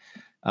that,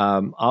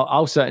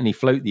 I'll certainly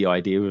float the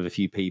idea with a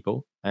few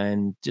people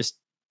and just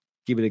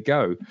give it a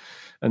go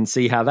and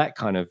see how that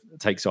kind of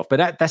takes off.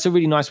 But that's a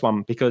really nice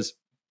one, because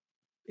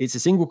it's a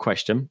single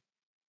question,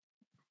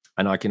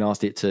 and I can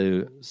ask it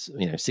to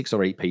 6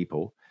 or 8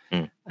 people,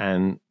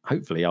 and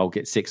hopefully I'll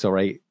get 6 or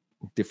 8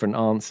 different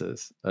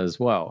answers as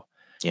well.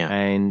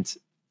 And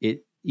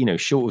it,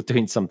 short of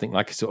doing something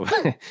like a sort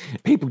of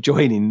people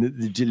joining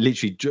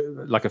literally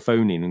like a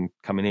phone in and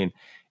coming in,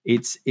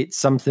 it's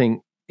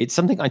something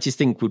I just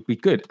think would be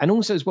good. And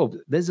also as well,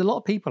 there's a lot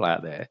of people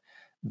out there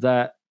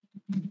that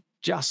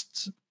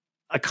just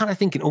I kind of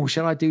thinking, oh,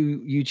 shall I do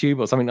YouTube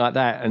or something like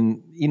that?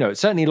 And,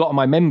 certainly a lot of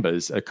my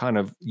members are kind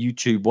of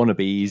YouTube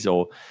wannabes,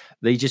 or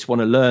they just want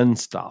to learn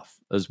stuff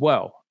as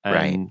well.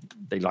 And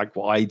they like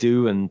what I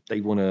do, and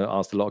they want to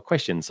ask a lot of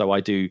questions. So I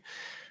do,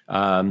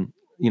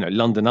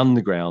 London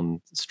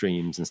Underground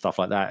streams and stuff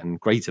like that, and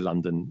Greater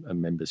London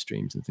member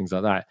streams and things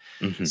like that.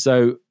 Mm-hmm.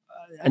 So,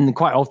 and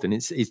quite often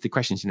it's the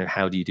questions,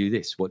 how do you do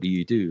this? What do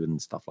you do?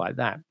 And stuff like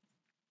that.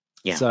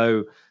 Yeah.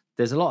 So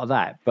there's a lot of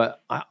that,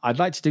 but I'd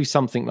like to do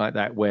something like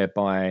that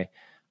whereby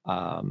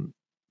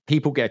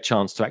people get a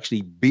chance to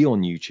actually be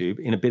on YouTube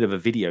in a bit of a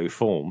video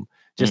form,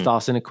 just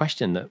asking a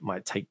question that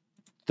might take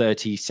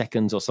 30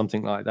 seconds or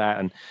something like that,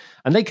 and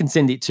they can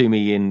send it to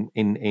me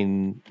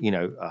in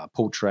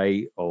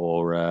portrait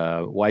or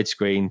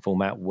widescreen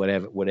format,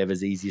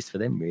 whatever's easiest for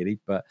them, really.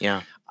 But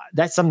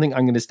that's something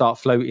I'm going to start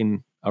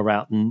floating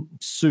around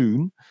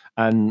soon,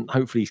 and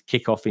hopefully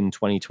kick off in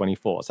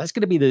 2024. So that's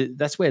going to be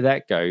that's where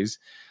that goes.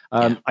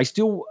 I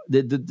still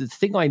the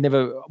thing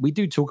we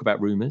do talk about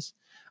rumors,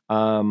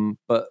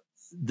 but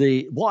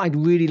what I'd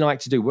really like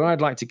to do, where I'd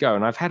like to go,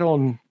 and I've had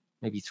on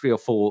maybe 3 or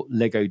 4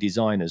 Lego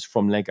designers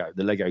from Lego,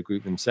 the Lego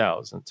group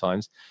themselves at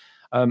times.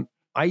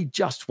 I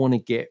just want to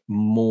get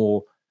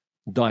more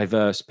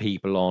diverse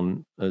people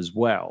on as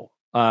well,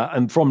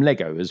 and from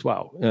Lego as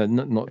well,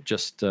 not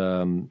just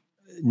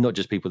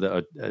people that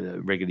are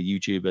regular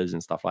YouTubers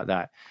and stuff like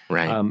that.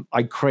 Right.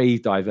 I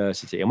crave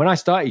diversity, and when I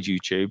started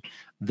YouTube,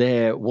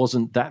 there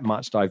wasn't that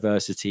much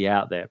diversity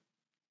out there.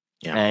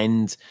 Yeah.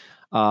 And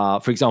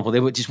for example,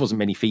 there just wasn't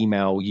many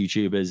female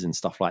YouTubers and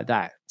stuff like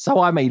that.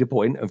 So I made a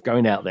point of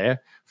going out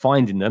there,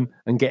 finding them,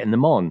 and getting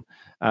them on.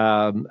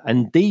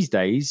 And these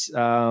days,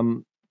 there's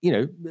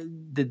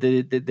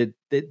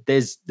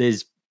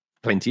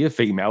plenty of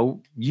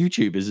female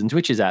YouTubers and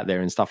Twitchers out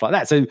there and stuff like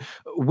that. So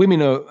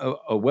women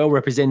are well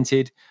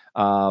represented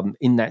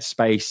in that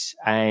space,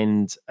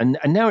 and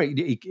now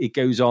it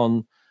goes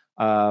on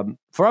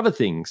for other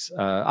things,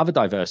 other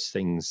diverse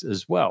things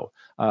as well.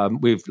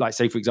 With, like,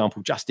 say, for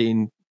example,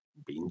 Justin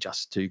being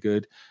Just Too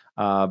Good,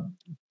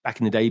 back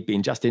in the day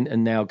being Justin,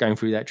 and now going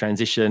through that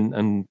transition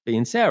and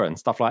being Sarah and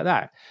stuff like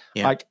that.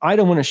 Yeah. Like, I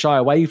don't want to shy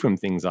away from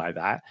things like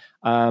that,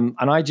 and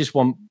I just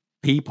want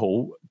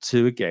people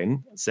to,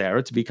 again,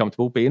 Sarah, to be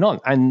comfortable being on,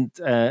 and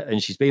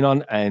she's been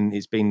on, and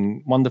it's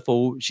been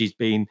wonderful. She's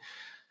been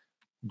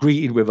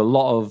greeted with a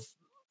lot of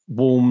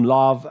warm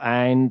love,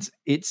 and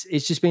it's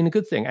just been a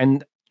good thing.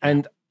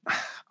 And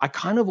I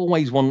kind of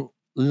always want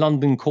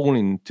London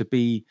Calling to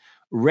be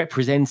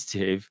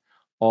representative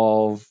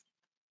of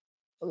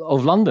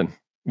London,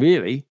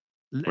 really.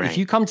 Right. If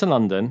you come to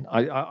London,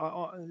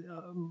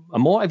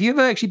 Amor, have you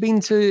ever actually been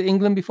to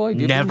England before?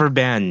 Never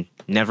been,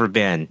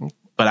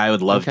 but I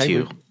would love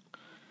to.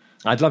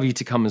 I'd love you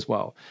to come as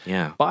well.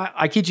 Yeah. But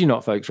I kid you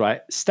not, folks, right?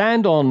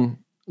 Stand on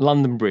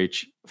London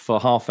Bridge for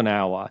half an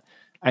hour,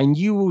 and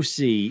you will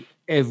see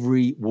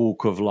every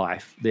walk of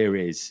life there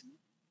is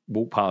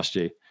walk past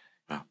you.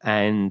 Wow.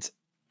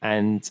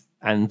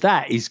 And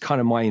that is kind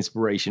of my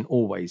inspiration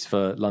always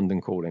for London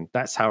Calling.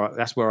 That's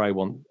where I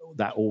want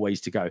that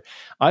always to go.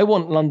 I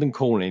want London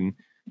Calling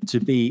to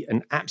be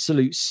an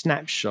absolute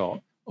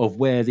snapshot of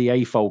where the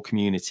AFOL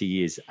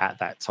community is at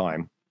that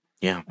time.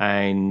 Yeah.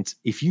 And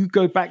if you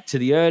go back to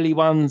the early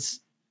ones,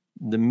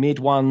 the mid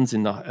ones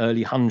in the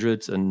early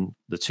 100s and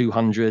the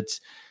 200s,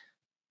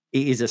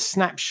 it is a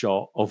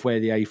snapshot of where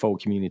the AFOL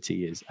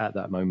community is at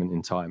that moment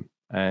in time.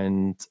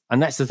 And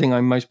that's the thing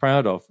I'm most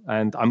proud of.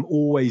 And I'm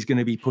always going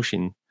to be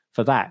pushing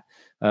for that,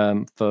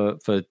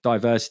 for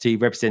diversity,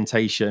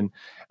 representation,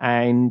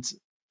 and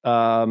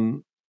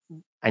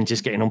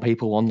just getting on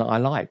people on that I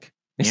like.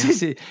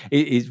 Yeah.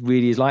 It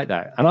really is like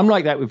that. And I'm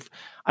like that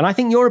and I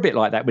think you're a bit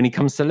like that when it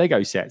comes to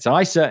Lego sets. And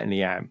I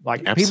certainly am.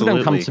 Like, absolutely. People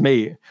don't come to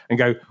me and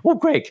go, "Oh,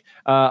 Greg,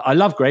 I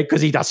love Greg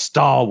because he does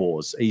Star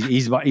Wars.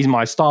 He's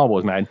my Star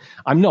Wars man."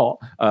 I'm not,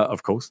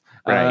 of course.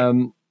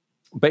 Right.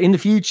 But in the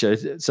future,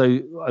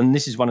 and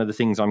this is one of the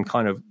things I'm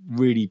kind of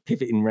really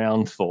pivoting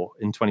around for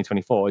in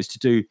 2024, is to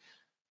do,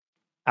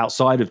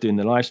 outside of doing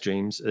the live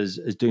streams, as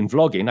doing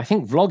vlogging. I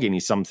think vlogging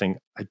is something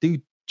I do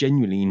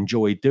genuinely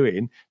enjoy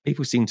doing.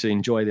 People seem to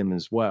enjoy them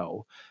as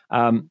well.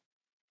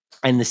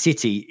 And the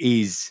city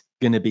is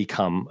going to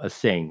become a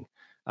thing.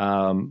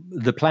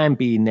 The plan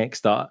being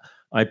next that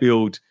I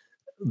build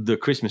the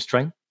Christmas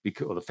train,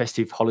 or the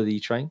festive holiday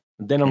train.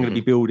 And then I'm going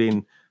to be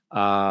building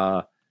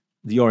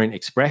the Orient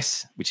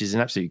Express, which is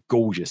an absolutely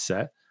gorgeous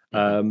set.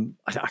 I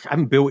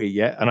haven't built it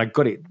yet, and I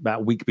got it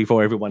about a week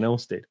before everyone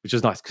else did, which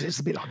was nice because it's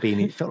a bit like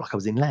it felt like I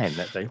was in land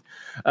that day.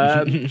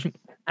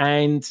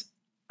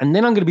 And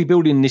then I'm going to be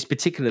building this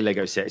particular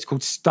Lego set. It's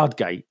called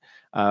Studgate,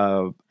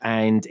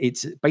 and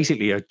it's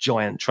basically a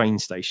giant train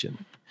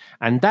station.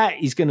 And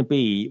that is going to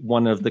be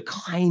one of the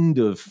kind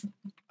of,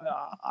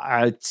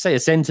 I'd say, a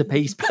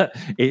centerpiece, but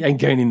it ain't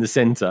going in the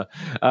center.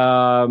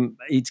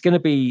 It's going to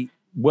be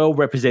well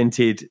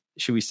represented,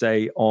 should we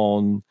say,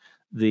 in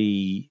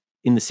the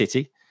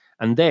city,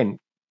 and then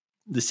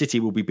the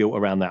city will be built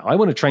around that. I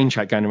want a train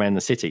track going around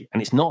the city,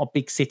 and it's not a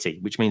big city,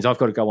 which means I've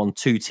got to go on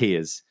 2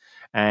 tiers,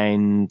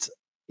 and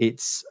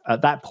it's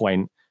at that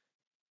point,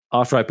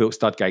 after I built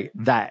Studgate,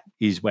 that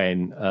is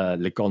when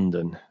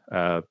Legondan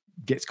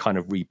gets kind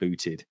of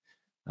rebooted,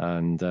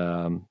 and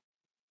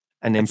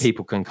then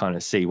people can kind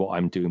of see what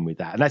I'm doing with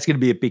that, and that's going to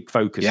be a big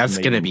focus. That's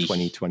going to be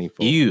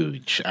 2024,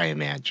 huge, I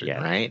imagine.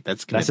 Yeah. Right?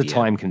 That's a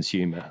time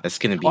consumer. That's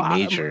going to be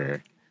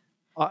major.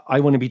 I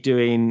want to be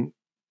doing.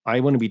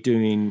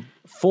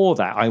 For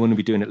that, I want to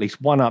be doing at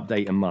least one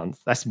update a month.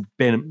 That's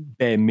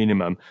bare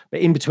minimum. But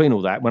in between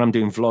all that, when I'm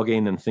doing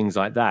vlogging and things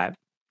like that,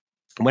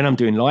 when I'm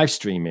doing live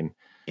streaming,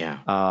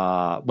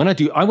 I want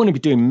to be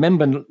doing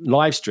member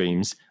live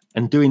streams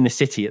and doing the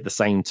city at the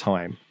same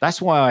time. That's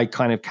why I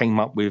kind of came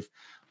up with.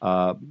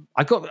 I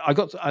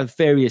got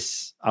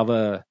various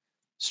other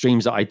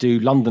streams that I do.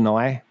 London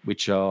Eye,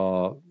 which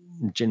are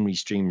generally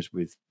streams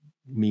with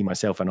me,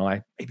 myself, and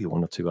I, maybe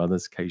one or two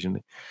others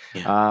occasionally,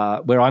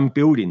 where I'm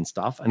building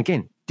stuff. And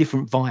again,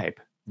 different vibe,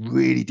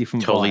 really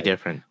different totally vibe,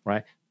 different.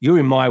 Right? You're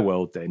in my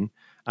world then.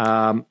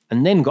 And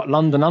then got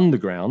London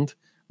Underground,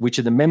 which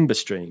are the member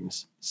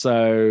streams.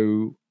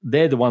 So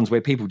they're the ones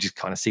where people just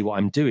kind of see what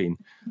I'm doing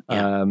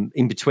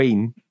in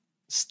between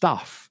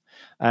stuff.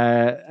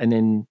 And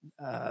then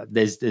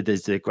there's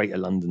the Greater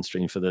London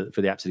stream for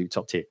the absolute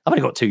top tier. I've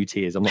only got 2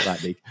 tiers. I'm not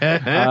that big.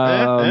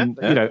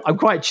 I'm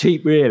quite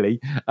cheap,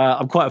 really.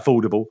 I'm quite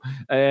affordable.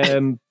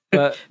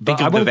 But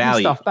I want to give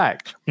stuff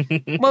back.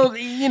 Well,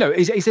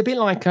 it's a bit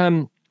like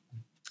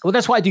well,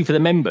 that's what I do for the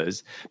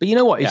members. But you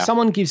know what? If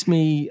someone gives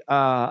me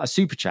a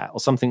super chat or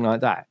something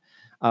like that,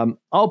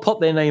 I'll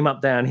pop their name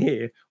up down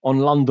here on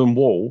London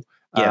Wall.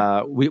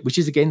 Which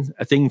is again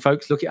a thing,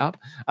 folks. Look it up,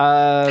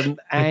 and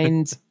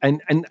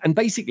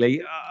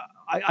basically,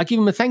 I give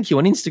them a thank you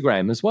on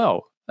Instagram as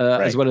well,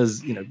 as well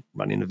as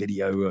running a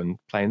video and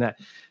playing that.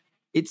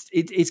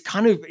 It's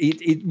kind of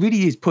it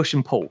really is push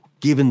and pull,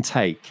 give and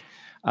take,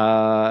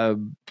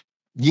 yin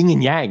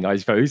and yang, I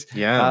suppose.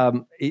 Yeah,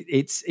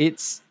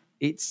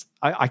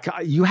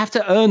 you have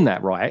to earn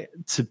that right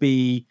to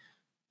be,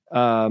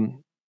 I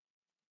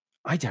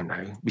don't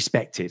know,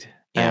 respected,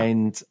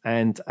 and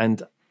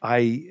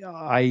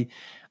I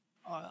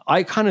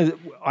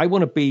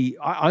want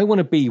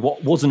to be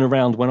what wasn't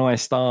around when I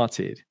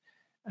started,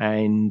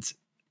 and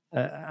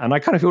I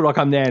kind of feel like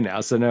I'm there now.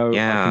 So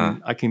now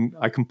I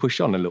can push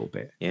on a little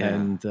bit,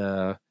 and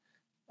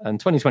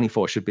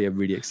 2024 should be a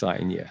really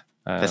exciting year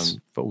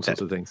for all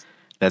sorts of things.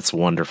 That's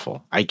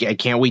wonderful. I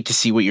can't wait to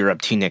see what you're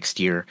up to next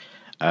year.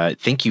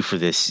 Thank you for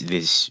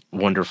this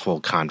wonderful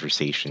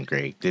conversation,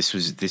 Greg. This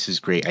was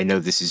great. I know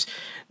this is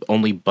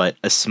only but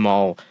a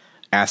small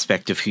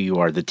aspect of who you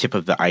are, the tip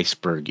of the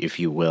iceberg, if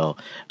you will,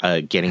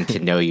 getting to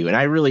know you. And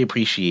I really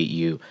appreciate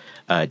you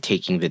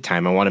taking the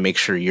time. I want to make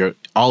sure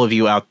all of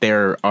you out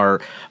there are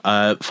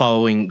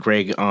following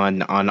Greg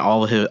on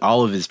all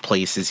of his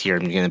places here.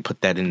 I'm going to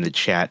put that in the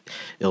chat.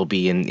 It'll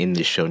be in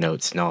the show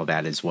notes and all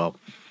that as well.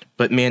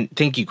 But man,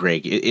 thank you,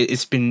 Greg.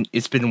 It's been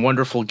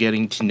wonderful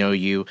getting to know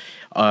you.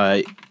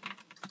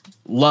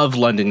 Love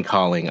London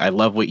Calling. I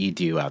love what you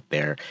do out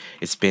there.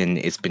 It's been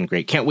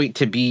great. Can't wait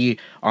to be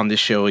on the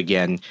show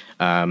again.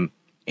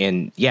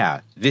 And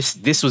yeah,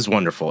 this was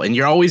wonderful. And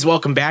you're always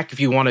welcome back if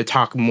you want to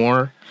talk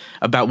more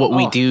about what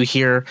we do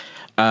here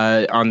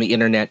on the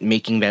internet,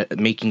 making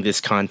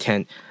this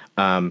content.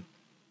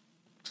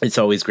 It's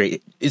always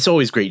great. It's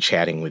always great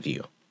chatting with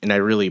you. And I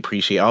really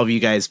appreciate all of you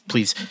guys.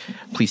 Please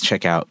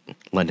check out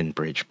London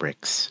Bridge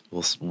Bricks.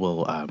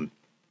 We'll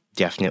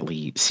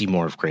definitely see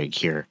more of Greg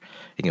here,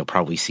 and you'll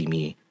probably see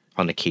me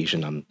on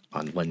occasion on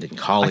London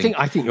Calling.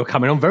 I think you're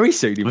coming on very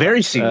soon.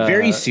 Very soon.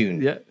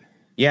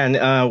 Yeah. And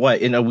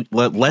in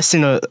less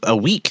than a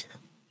week,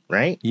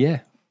 right?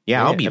 Yeah,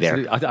 I'll be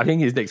absolutely there. I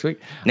think it's next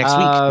week.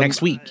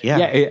 Next week.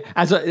 Yeah.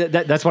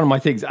 That's one of my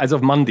things. As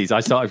of Mondays,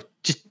 I started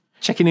just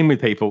checking in with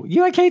people.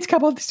 You okay to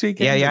come on this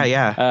weekend?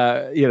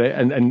 Yeah.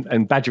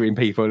 And badgering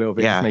people a little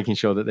bit, just making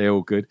sure that they're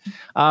all good.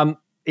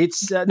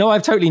 It's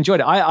I've totally enjoyed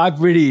it. I've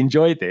really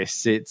enjoyed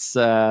this. It's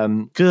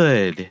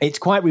good. It's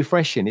quite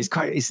refreshing.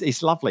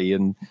 It's lovely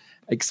and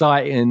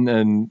exciting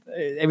and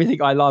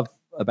everything I love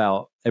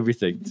about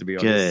everything, to be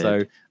honest. Good.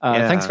 So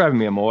thanks for having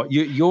me, Amor.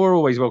 You're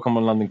always welcome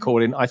on London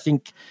Calling. I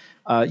think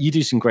you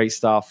do some great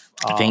stuff.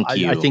 Thank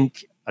you. I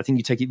think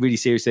you take it really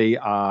seriously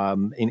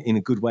in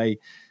a good way.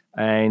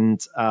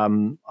 And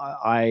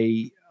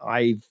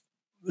I've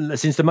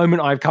since the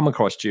moment I've come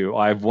across you,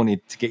 I've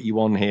wanted to get you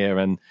on here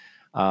and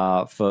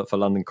for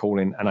London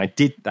Calling, and I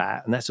did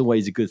that, and that's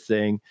always a good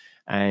thing.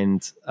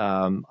 And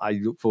I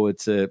look forward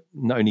to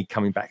not only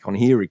coming back on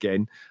here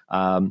again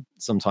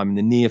sometime in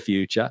the near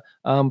future,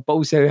 but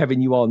also having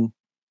you on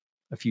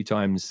a few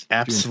times.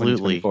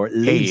 Absolutely, for at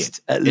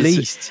least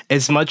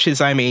as much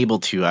as I'm able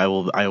to. I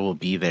will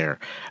be there.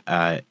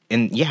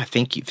 And yeah,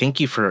 thank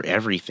you for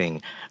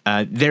everything.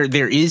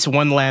 There is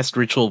one last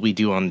ritual we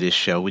do on this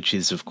show, which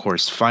is, of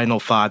course, final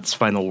thoughts,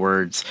 final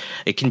words.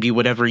 It can be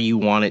whatever you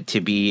want it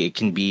to be. It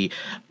can be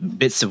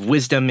bits of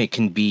wisdom. It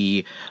can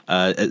be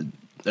a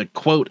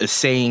quote, a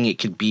saying. It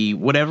could be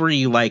whatever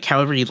you like,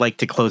 however you'd like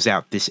to close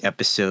out this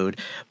episode.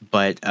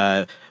 But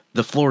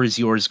the floor is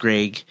yours,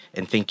 Greg,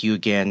 and thank you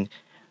again,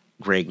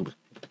 Greg,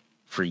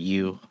 for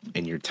you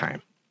and your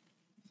time.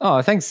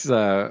 Oh, thanks,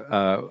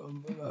 Amor.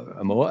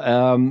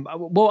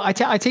 Well, I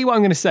tell you what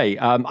I'm going to say.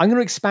 I'm going to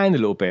expand a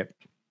little bit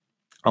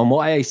on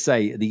what I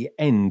say at the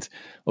end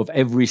of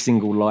every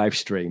single live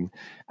stream.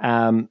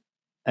 And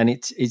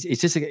it's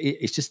just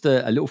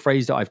a little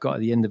phrase that I've got at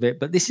the end of it.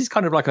 But this is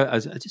kind of like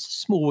just a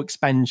small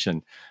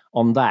expansion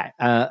on that.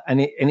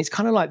 And it's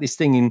kind of like this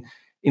thing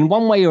in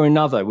one way or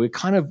another. We're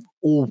kind of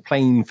all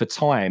playing for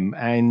time,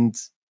 and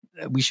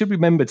we should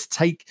remember to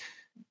take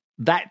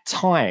that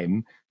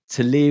time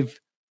to live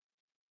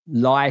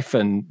life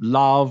and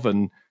love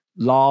and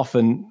laugh.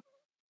 And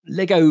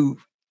Lego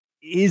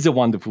is a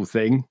wonderful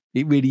thing.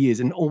 It really is.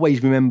 And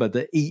always remember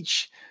that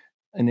each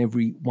and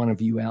every one of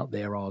you out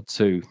there are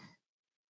too.